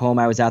 Coming back home,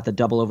 I was at the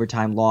double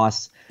overtime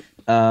loss,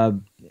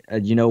 1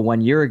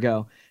 year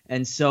ago.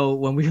 And so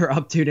when we were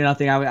up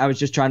 2-0, I was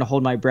just trying to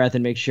hold my breath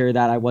and make sure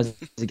that I wasn't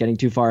getting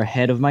too far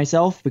ahead of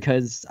myself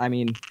because, I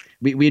mean,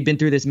 we had been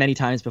through this many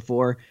times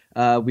before.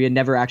 We had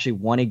never actually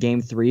won a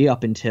Game 3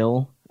 up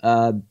until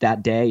that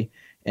day.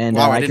 And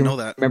wow, I didn't know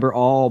that. Remember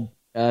all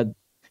the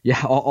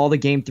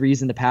Game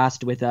 3s in the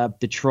past with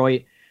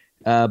Detroit,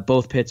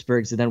 both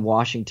Pittsburghs, and then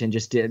Washington.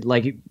 Just did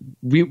like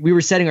we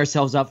were setting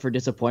ourselves up for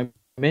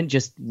disappointment.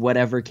 Just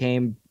whatever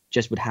came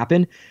just would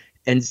happen.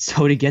 And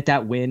so to get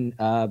that win,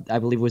 I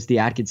believe it was the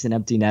Atkinson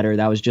empty netter.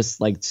 That was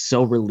just like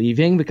so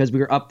relieving because we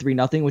were up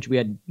 3-0, which we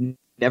had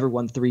never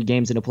won 3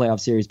 games in a playoff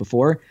series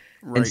before.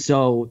 Right. And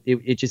so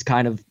it just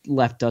kind of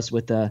left us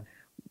with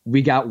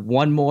we got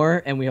one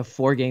more and we have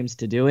 4 games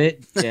to do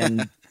it.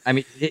 And I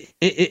mean,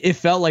 it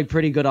felt like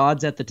pretty good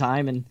odds at the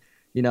time. And,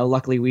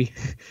 luckily we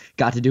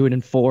got to do it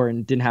in 4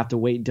 and didn't have to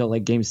wait until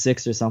like Game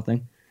 6 or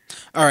something.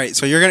 All right.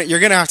 So you're going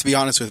to have to be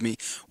honest with me.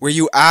 Were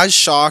you as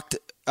shocked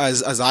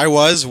as I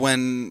was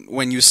when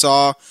you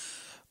saw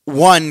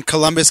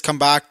Columbus come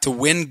back to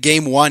win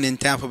Game 1 in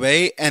Tampa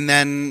Bay and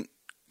then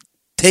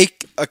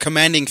take a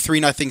commanding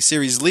 3-0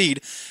 series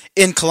lead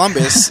in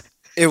Columbus?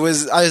 I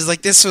was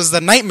like, this was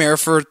the nightmare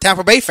for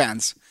Tampa Bay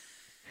fans.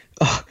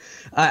 Oh,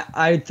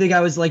 I think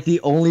I was like the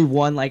only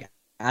one like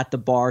at the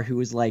bar who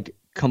was like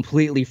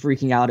completely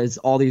freaking out as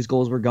all these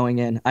goals were going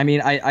in. I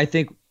mean, I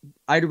think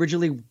I'd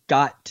originally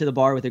got to the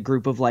bar with a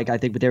group of I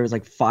think there was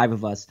 5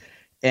 of us,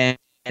 and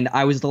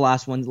I was the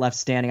last one left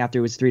standing after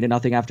it was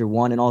 3-0 after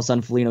 1, and all of a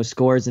sudden Foligno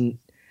scores, and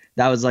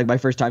that was my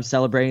first time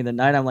celebrating the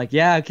night. I'm like,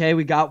 yeah, okay,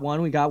 we got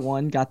one,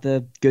 got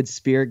the good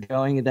spirit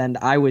going, and then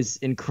I was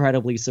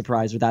incredibly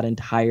surprised with that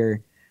entire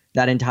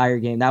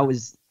game. That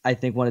was, I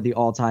think, one of the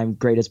all-time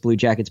greatest Blue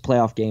Jackets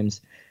playoff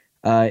games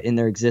in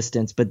their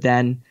existence. But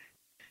then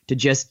to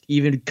just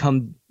even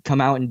come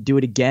out and do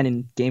it again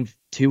in Game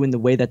 2 in the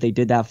way that they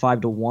did that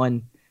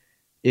 5-1,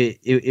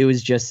 it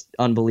was just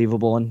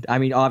unbelievable. And I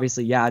mean,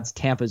 obviously, yeah, it's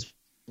Tampa's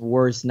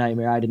worst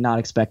nightmare. I did not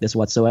expect this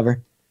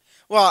whatsoever.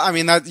 Well, I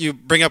mean, that you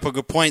bring up a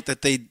good point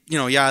that they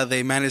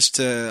managed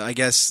to, I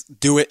guess,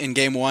 do it in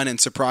Game 1 and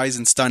surprise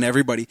and stun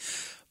everybody.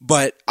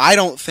 But I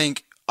don't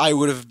think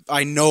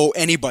I know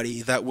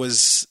anybody that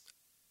was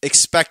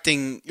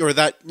expecting, or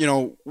that,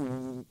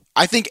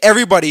 I think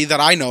everybody that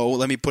I know,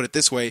 let me put it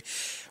this way,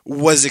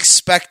 was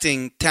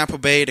expecting Tampa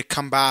Bay to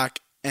come back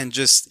and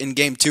just in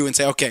Game 2 and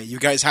say, okay, you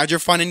guys had your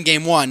fun in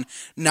Game 1.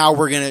 Now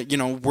we're going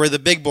to, we're the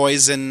big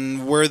boys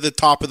and we're the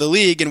top of the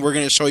league and we're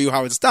going to show you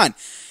how it's done.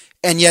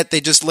 And yet they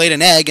just laid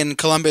an egg, and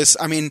Columbus,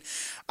 I mean,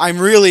 I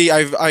really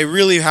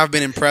have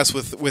been impressed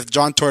with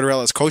John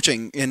Tortorella's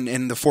coaching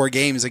in the 4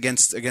 games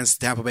against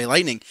Tampa Bay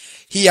Lightning.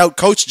 He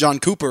outcoached John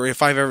Cooper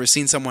if I've ever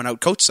seen someone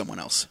outcoach someone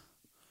else.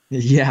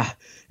 Yeah.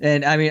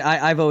 And I mean,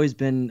 I've always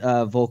been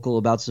vocal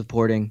about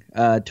supporting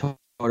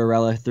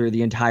Tortorella through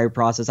the entire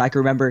process. I can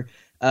remember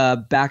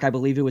back, I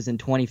believe it was in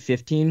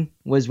 2015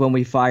 was when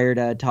we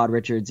fired Todd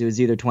Richards. It was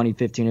either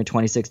 2015 or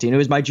 2016. It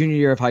was my junior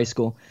year of high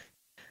school.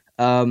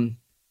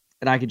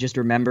 And I could just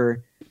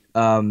remember,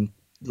 when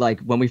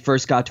we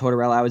first got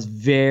Tortorella, I was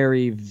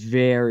very,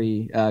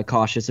 very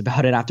cautious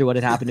about it after what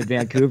had happened in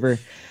Vancouver.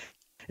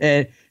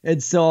 And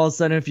so all of a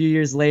sudden, a few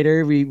years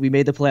later, we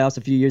made the playoffs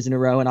a few years in a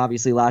row. And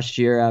obviously last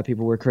year,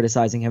 people were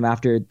criticizing him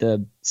after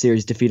the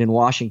series defeat in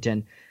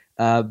Washington.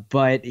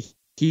 But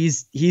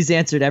he's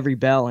answered every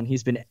bell, and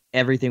he's been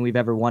everything we've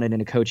ever wanted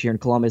in a coach here in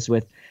Columbus,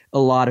 with a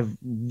lot of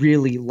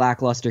really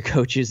lackluster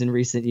coaches in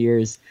recent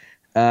years.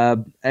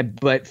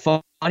 But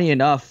funny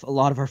enough, a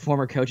lot of our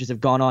former coaches have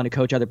gone on to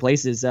coach other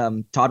places.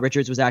 Todd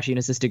Richards was actually an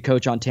assistant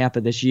coach on Tampa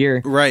this year.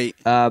 Right.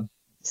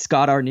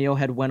 Scott Arniel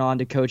had went on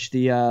to coach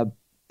be an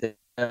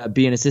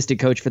assistant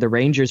coach for the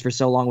Rangers for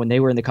so long when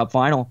they were in the Cup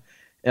final.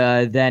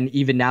 Then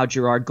even now,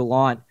 Gerard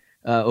Gallant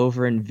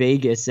over in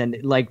Vegas. And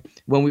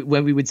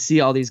when we would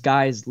see all these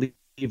guys leave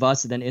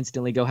us and then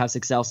instantly go have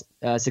success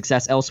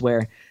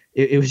elsewhere,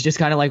 it was just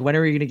kind of like, when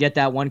are we going to get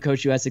that one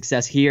coach who has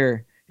success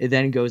here? It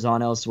then goes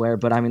on elsewhere.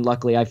 But I mean,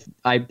 luckily,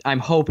 I'm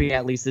hoping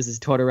at least this is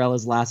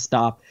Tortorella's last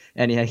stop,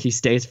 and he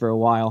stays for a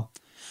while.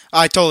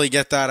 I totally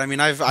get that. I mean,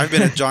 I've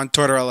been a John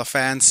Tortorella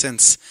fan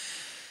since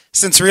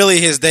really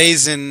his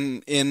days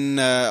in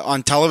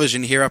on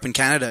television here up in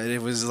Canada.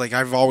 It was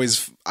I've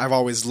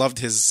always loved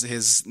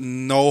his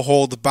no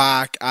hold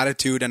back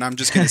attitude, and I'm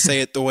just going to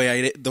say it the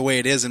way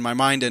it is in my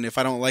mind. And if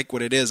I don't like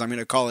what it is, I'm going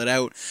to call it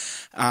out.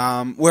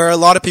 Where a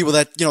lot of people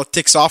that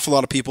ticks off a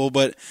lot of people,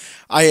 but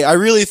I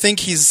really think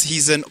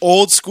he's an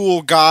old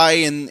school guy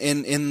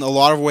in a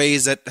lot of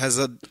ways that has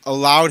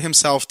allowed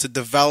himself to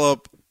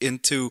develop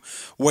into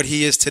what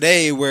he is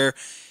today, where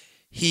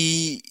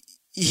he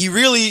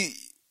really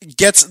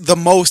gets the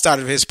most out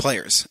of his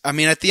players. I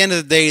mean, at the end of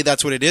the day,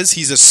 that's what it is.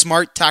 He's a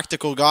smart,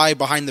 tactical guy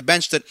behind the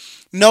bench that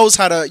knows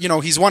how to,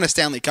 he's won a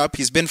Stanley Cup.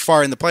 He's been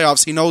far in the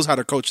playoffs. He knows how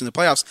to coach in the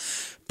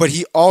playoffs. But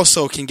he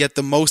also can get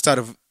the most out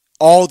of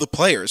all the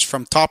players,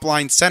 from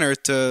top-line center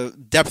to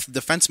depth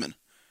defenseman.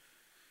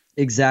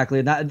 Exactly.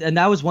 And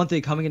that was one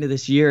thing coming into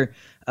this year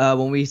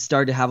when we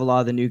started to have a lot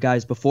of the new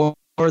guys before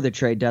the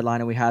trade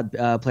deadline, and we had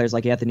players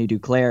like Anthony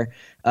Duclair.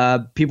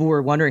 People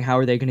were wondering how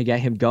are they going to get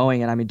him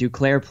going, and I mean,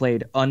 Duclair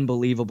played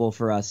unbelievable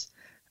for us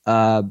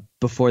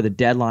before the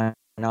deadline,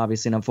 and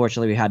obviously and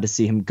unfortunately we had to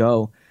see him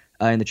go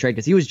in the trade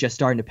because he was just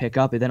starting to pick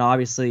up. And then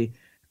obviously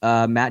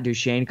Matt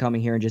Duchene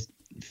coming here and just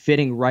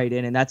fitting right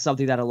in, and that's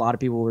something that a lot of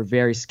people were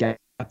very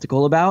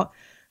skeptical about.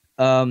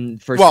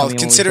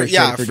 Considering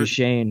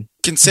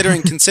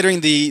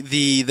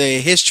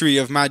the history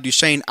of Matt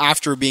Duchene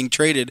after being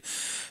traded,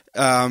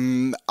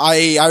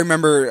 I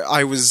remember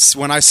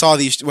when I saw all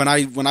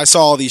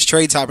these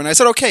trades happen, I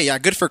said, okay, yeah,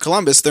 good for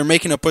Columbus. They're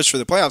making a push for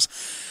the playoffs.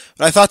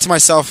 But I thought to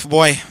myself,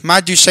 boy,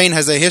 Matt Duchene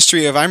has a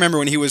history of, I remember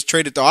when he was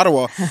traded to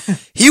Ottawa,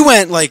 he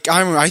went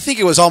I think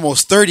it was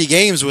almost 30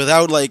 games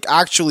without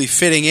actually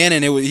fitting in,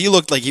 and he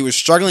looked like he was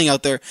struggling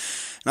out there.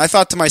 And I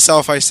thought to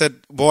myself, I said,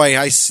 boy,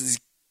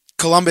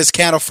 Columbus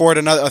can't afford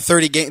a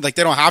 30 game. They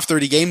don't have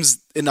 30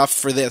 games enough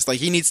for this.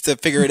 He needs to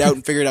figure it out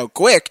and figure it out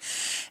quick.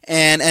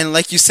 And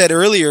like you said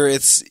earlier,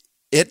 it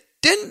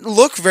didn't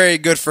look very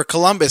good for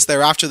Columbus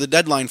there after the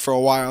deadline for a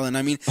while. And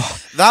I mean,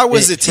 that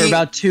was a team for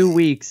about 2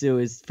 weeks. It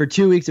was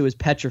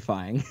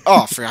petrifying.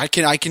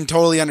 I can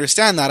totally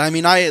understand that. I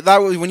mean,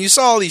 when you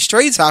saw all these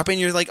trades happen,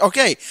 you're like,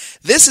 okay,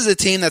 this is a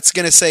team that's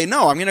going to say,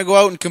 no, I'm going to go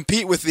out and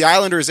compete with the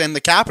Islanders and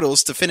the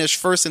Capitals to finish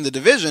first in the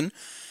division.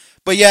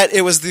 But yet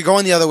it was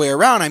going the other way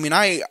around. I mean,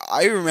 I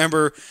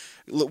remember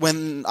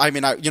when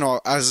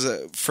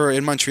for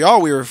in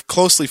Montreal, we were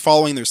closely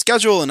following their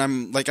schedule, and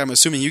I'm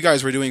assuming you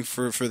guys were doing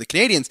for the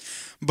Canadiens.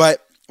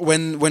 But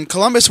when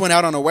Columbus went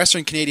out on a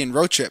Western Canadian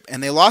road trip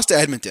and they lost to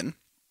Edmonton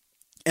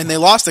and they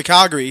lost to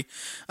Calgary,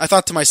 I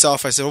thought to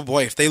myself, I said, oh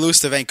boy, if they lose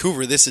to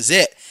Vancouver, this is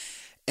it.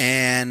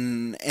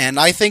 And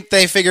I think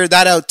they figured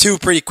that out too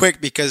pretty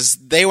quick, because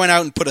they went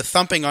out and put a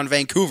thumping on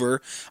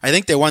Vancouver. I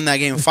think they won that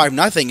game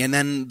 5-0, and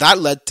then that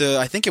led to,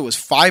 I think it was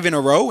 5 in a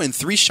row and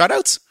 3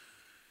 shutouts.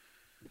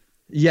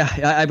 Yeah,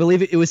 I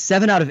believe it was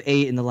 7 out of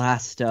 8 in the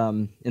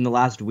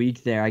last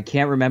week there. I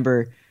can't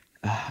remember.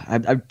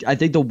 I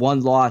think the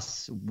one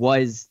loss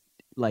was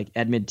like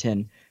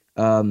Edmonton,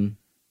 or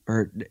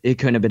it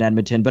couldn't have been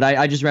Edmonton, but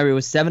I just remember it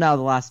was 7 out of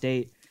the last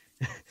 8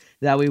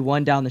 that we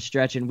won down the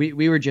stretch, and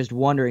we were just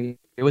wondering.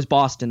 It was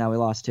Boston that we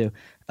lost to.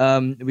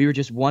 We were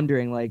just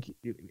wondering, like,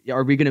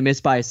 are we going to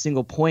miss by a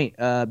single point?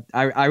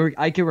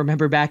 I can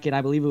remember back in,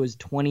 I believe it was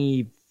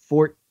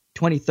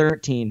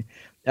 2013,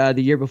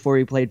 the year before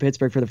we played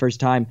Pittsburgh for the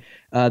first time.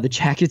 The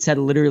Jackets had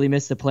literally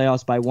missed the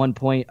playoffs by 1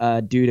 point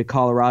due to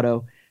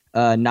Colorado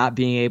not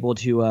being able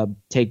to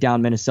take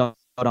down Minnesota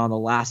on the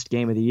last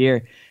game of the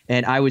year.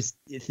 And I was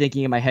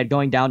thinking in my head,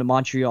 going down to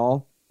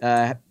Montreal,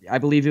 I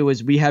believe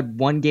we had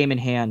 1 game in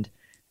hand,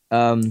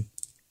 but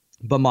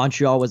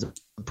Montreal was a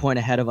point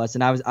ahead of us,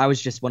 and I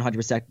was just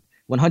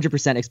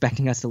 100%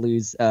 expecting us to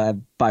lose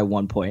by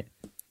 1 point.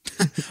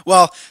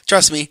 Well,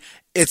 trust me,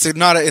 it's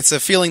a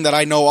feeling that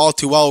I know all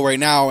too well right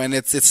now, and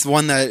it's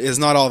one that is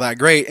not all that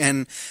great.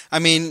 And I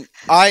mean,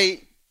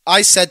 I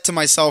said to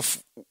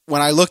myself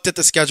when I looked at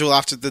the schedule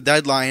after the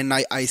deadline,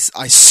 I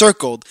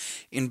circled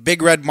in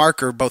big red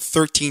marker about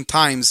 13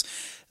 times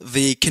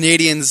the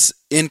Canadiens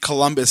in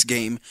Columbus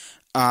game.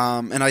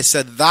 And I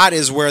said, that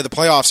is where the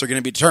playoffs are going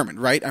to be determined,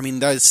 right? I mean,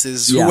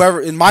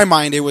 whoever, in my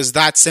mind, it was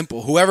that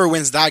simple. Whoever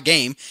wins that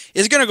game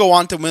is going to go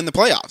on to win the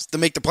playoffs, to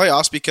make the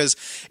playoffs, because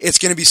it's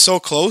going to be so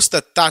close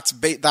that's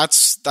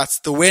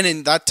the win.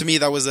 And that, to me,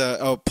 that was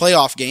a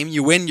playoff game.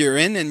 You win, you're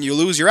in, and you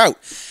lose, you're out.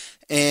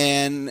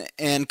 And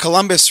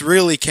Columbus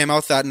really came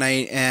out that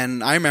night.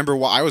 And I remember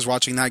I was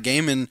watching that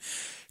game, and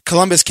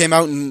Columbus came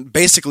out and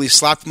basically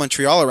slapped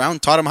Montreal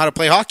around, taught them how to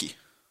play hockey.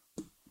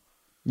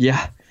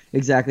 Yeah.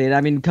 Exactly. And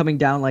I mean, coming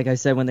down, like I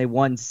said, when they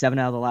won 7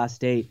 out of the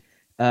last 8,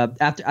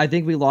 after I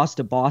think we lost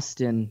to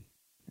Boston,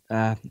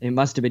 it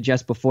must have been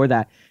just before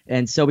that.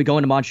 And so we go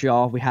into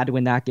Montreal. We had to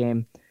win that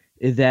game.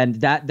 Then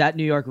that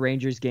New York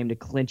Rangers game to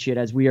clinch it,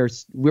 as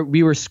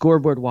we were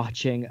scoreboard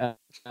watching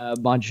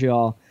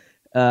Montreal.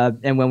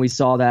 And when we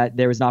saw that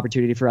there was an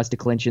opportunity for us to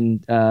clinch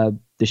in the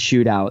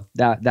shootout,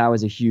 that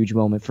was a huge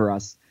moment for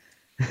us,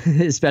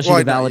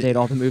 especially to validate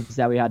all the moves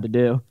that we had to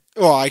do.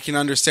 Well, I can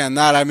understand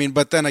that. I mean,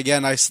 but then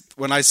again,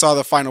 when I saw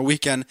the final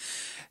weekend,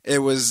 it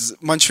was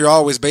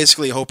Montreal was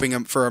basically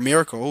hoping for a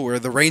miracle, where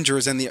the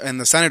Rangers and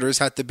the Senators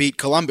had to beat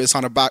Columbus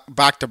on a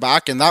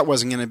back-to-back, and that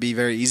wasn't going to be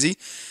very easy.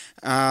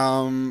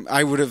 Honestly,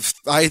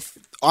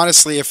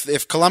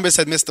 if Columbus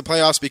had missed the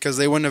playoffs because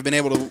they wouldn't have been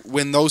able to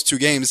win those 2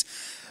 games,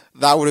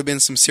 that would have been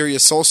some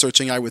serious soul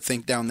searching, I would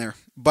think, down there.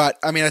 But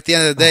I mean, at the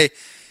end of the day,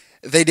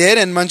 they did,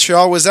 and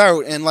Montreal was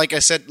out. And like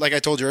I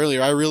told you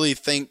earlier, I really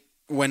think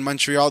when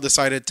Montreal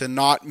decided to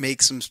not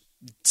make some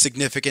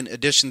significant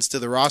additions to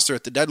the roster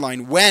at the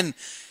deadline, when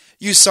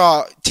you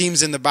saw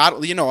teams in the battle,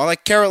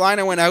 like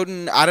Carolina went out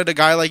and added a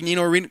guy like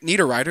Nino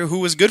Niederreiter, who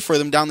was good for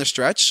them down the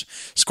stretch,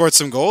 scored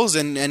some goals,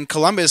 and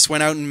Columbus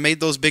went out and made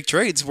those big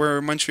trades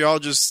where Montreal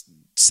just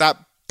sat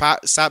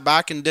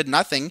back and did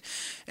nothing.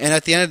 And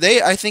at the end of the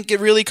day, I think it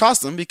really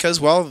cost them,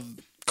 because, well,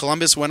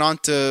 Columbus went on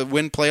to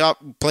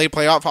play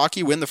playoff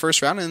hockey, win the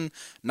first round, and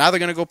now they're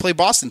going to go play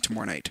Boston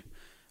tomorrow night.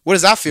 What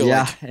does that feel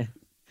like?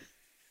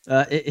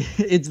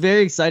 It's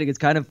very exciting. It's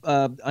kind of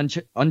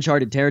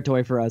uncharted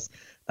territory for us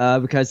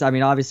because, I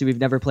mean, obviously we've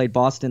never played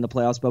Boston in the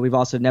playoffs, but we've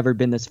also never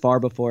been this far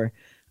before.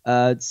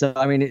 So,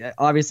 I mean,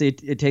 obviously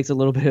it takes a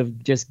little bit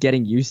of just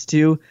getting used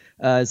to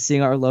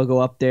seeing our logo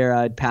up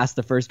there past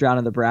the first round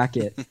of the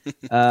bracket.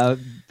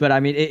 But, I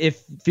mean, it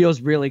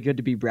feels really good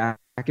to be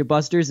bracket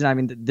busters. And, I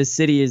mean, the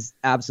city is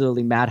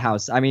absolutely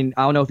madhouse. I mean,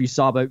 I don't know if you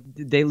saw, but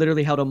they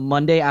literally held a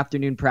Monday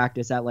afternoon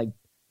practice at like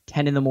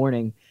 10 in the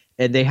morning,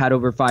 and they had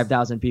over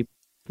 5,000 people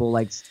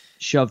like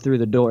shoved through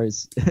the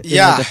doors.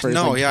 Yeah,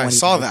 I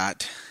saw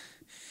that.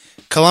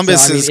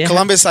 Columbus.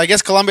 I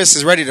guess Columbus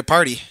is ready to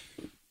party.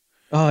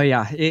 Oh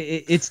yeah,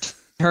 it's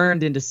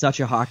turned into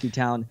such a hockey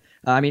town.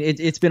 I mean,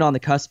 it's been on the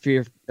cusp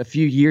for a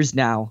few years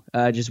now,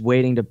 just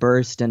waiting to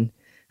burst. And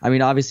I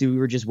mean, obviously, we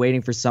were just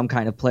waiting for some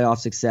kind of playoff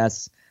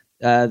success.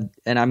 And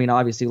I mean,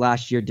 obviously,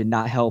 last year did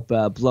not help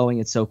blowing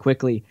it so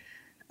quickly.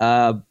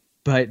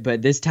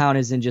 But this town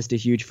is in just a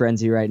huge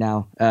frenzy right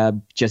now.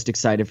 Just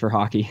excited for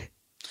hockey.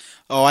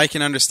 Oh, I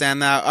can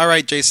understand that. All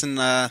right, Jason.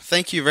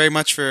 Thank you very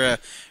much for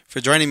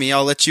joining me.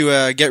 I'll let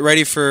you get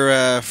ready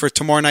for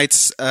tomorrow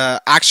night's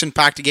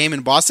action-packed game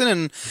in Boston,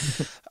 and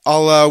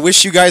I'll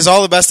wish you guys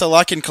all the best of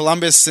luck in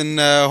Columbus. And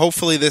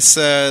hopefully, this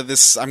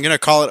I'm going to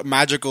call it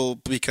magical,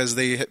 because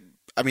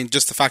I mean,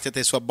 just the fact that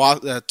they swept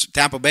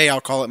Tampa Bay,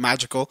 I'll call it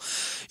magical.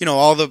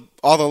 All the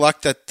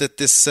luck that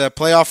this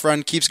playoff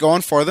run keeps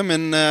going for them,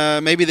 and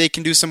maybe they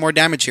can do some more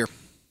damage here.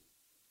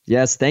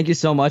 Yes, thank you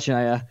so much, and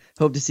I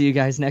hope to see you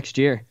guys next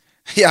year.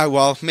 Yeah,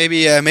 well,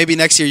 maybe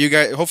next year you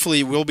guys,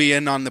 hopefully we'll be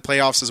in on the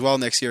playoffs as well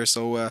next year,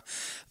 so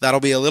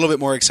that'll be a little bit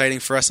more exciting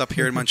for us up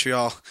here in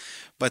Montreal.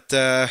 But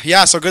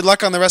so good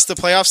luck on the rest of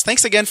the playoffs.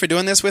 Thanks again for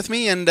doing this with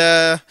me, and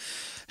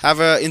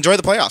enjoy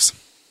the playoffs.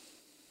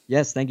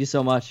 Yes, thank you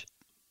so much.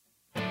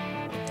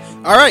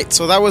 All right,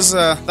 so that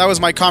was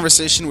my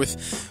conversation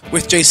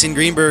with Jason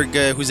Greenberg,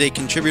 who's a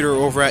contributor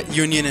over at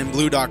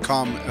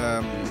unionandblue.com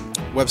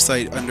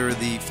website under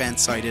the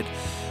fan-sided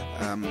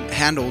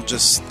handle,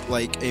 just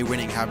like A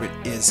Winning Habit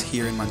is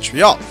here in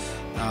Montreal.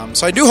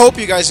 So I do hope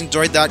you guys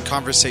enjoyed that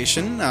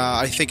conversation.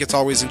 I think it's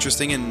always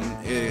interesting and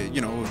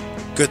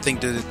good thing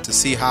to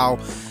see how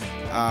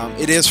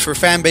it is for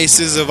fan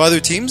bases of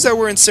other teams that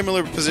were in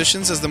similar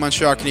positions as the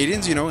Montreal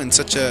Canadiens, in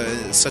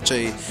such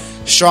a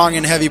strong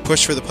and heavy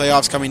push for the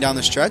playoffs coming down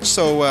the stretch.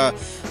 So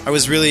I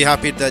was really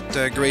happy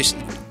that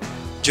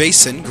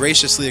Jason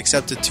graciously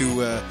accepted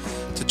to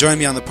join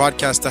me on the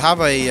podcast to have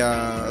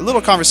a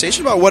little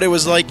conversation about what it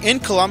was like in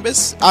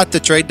Columbus at the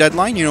trade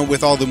deadline,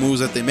 with all the moves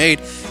that they made,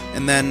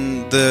 and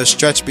then the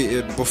stretch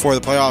before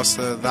the playoffs,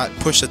 that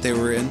push that they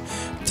were in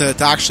to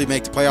actually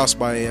make the playoffs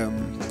by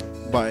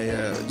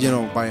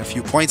a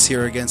few points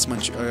here against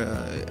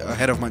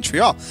ahead of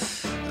Montreal.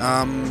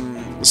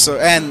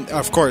 And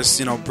of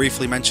course,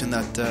 briefly mention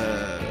that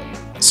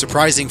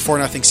surprising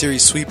 4-0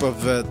 series sweep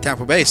of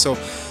Tampa Bay. So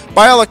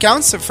by all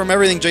accounts, from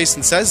everything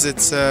Jason says,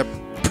 it's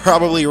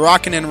probably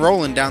rocking and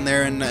rolling down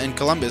there in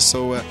Columbus.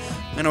 So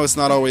I know it's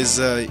not always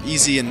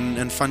easy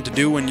and fun to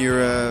do when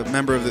you're a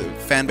member of the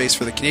fan base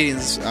for the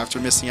Canadiens after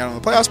missing out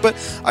on the playoffs, but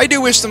I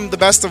do wish them the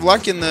best of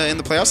luck in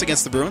the playoffs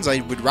against the Bruins.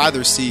 I would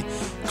rather see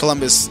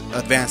Columbus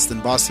advance than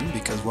Boston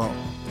because, well,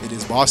 it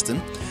is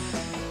Boston.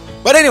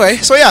 But anyway,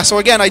 so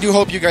again, I do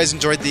hope you guys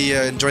enjoyed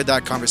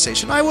that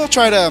conversation. I will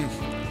try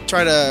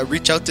to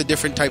reach out to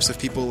different types of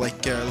people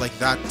like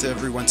that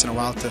every once in a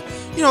while to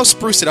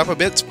spruce it up a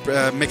bit,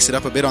 mix it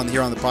up a bit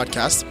here on the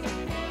podcast.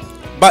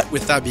 But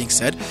with that being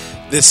said,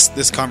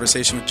 this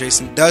conversation with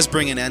Jason does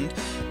bring an end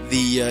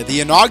the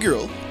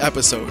inaugural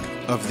episode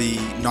of the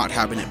Not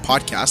Habin It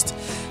Podcast.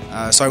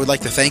 So I would like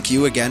to thank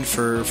you again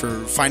for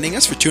finding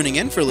us, for tuning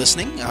in, for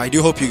listening. I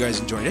do hope you guys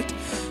enjoyed it.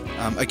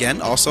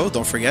 Again, also,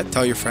 don't forget,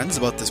 tell your friends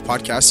about this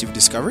podcast you've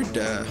discovered.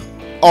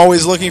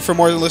 Always looking for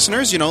more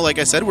listeners. Like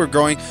I said, we're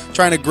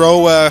trying to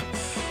grow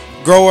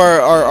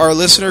our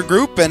listener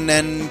group, and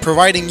then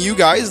providing you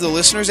guys, the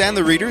listeners and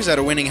the readers at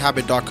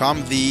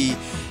awinninghabit.com,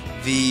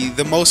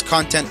 the most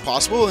content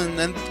possible, and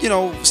then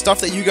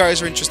stuff that you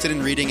guys are interested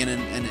in reading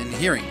and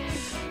hearing.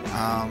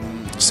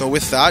 So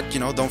with that,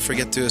 don't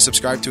forget to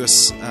subscribe to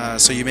us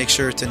so you make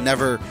sure to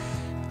never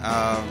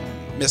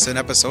miss an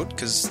episode,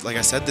 because like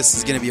I said, this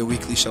is going to be a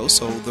weekly show,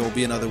 so there will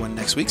be another one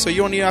next week, so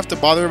you don't even have to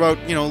bother about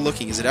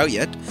looking, is it out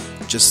yet?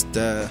 Just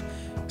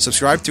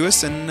subscribe to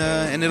us,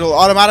 and it'll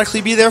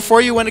automatically be there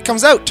for you when it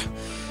comes out.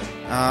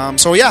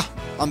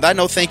 On that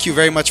note, thank you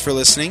very much for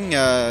listening.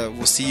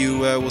 We'll see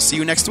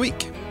you next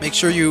week. Make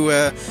sure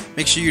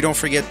you don't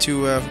forget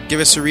to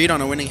give us a read on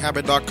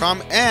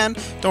awinninghabit.com, and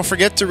don't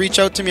forget to reach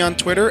out to me on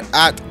Twitter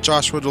at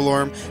Joshua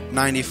Delorme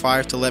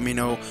 95 to let me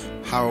know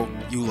how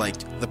you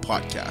liked the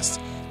podcast.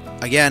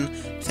 Again,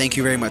 thank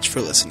you very much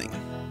for listening.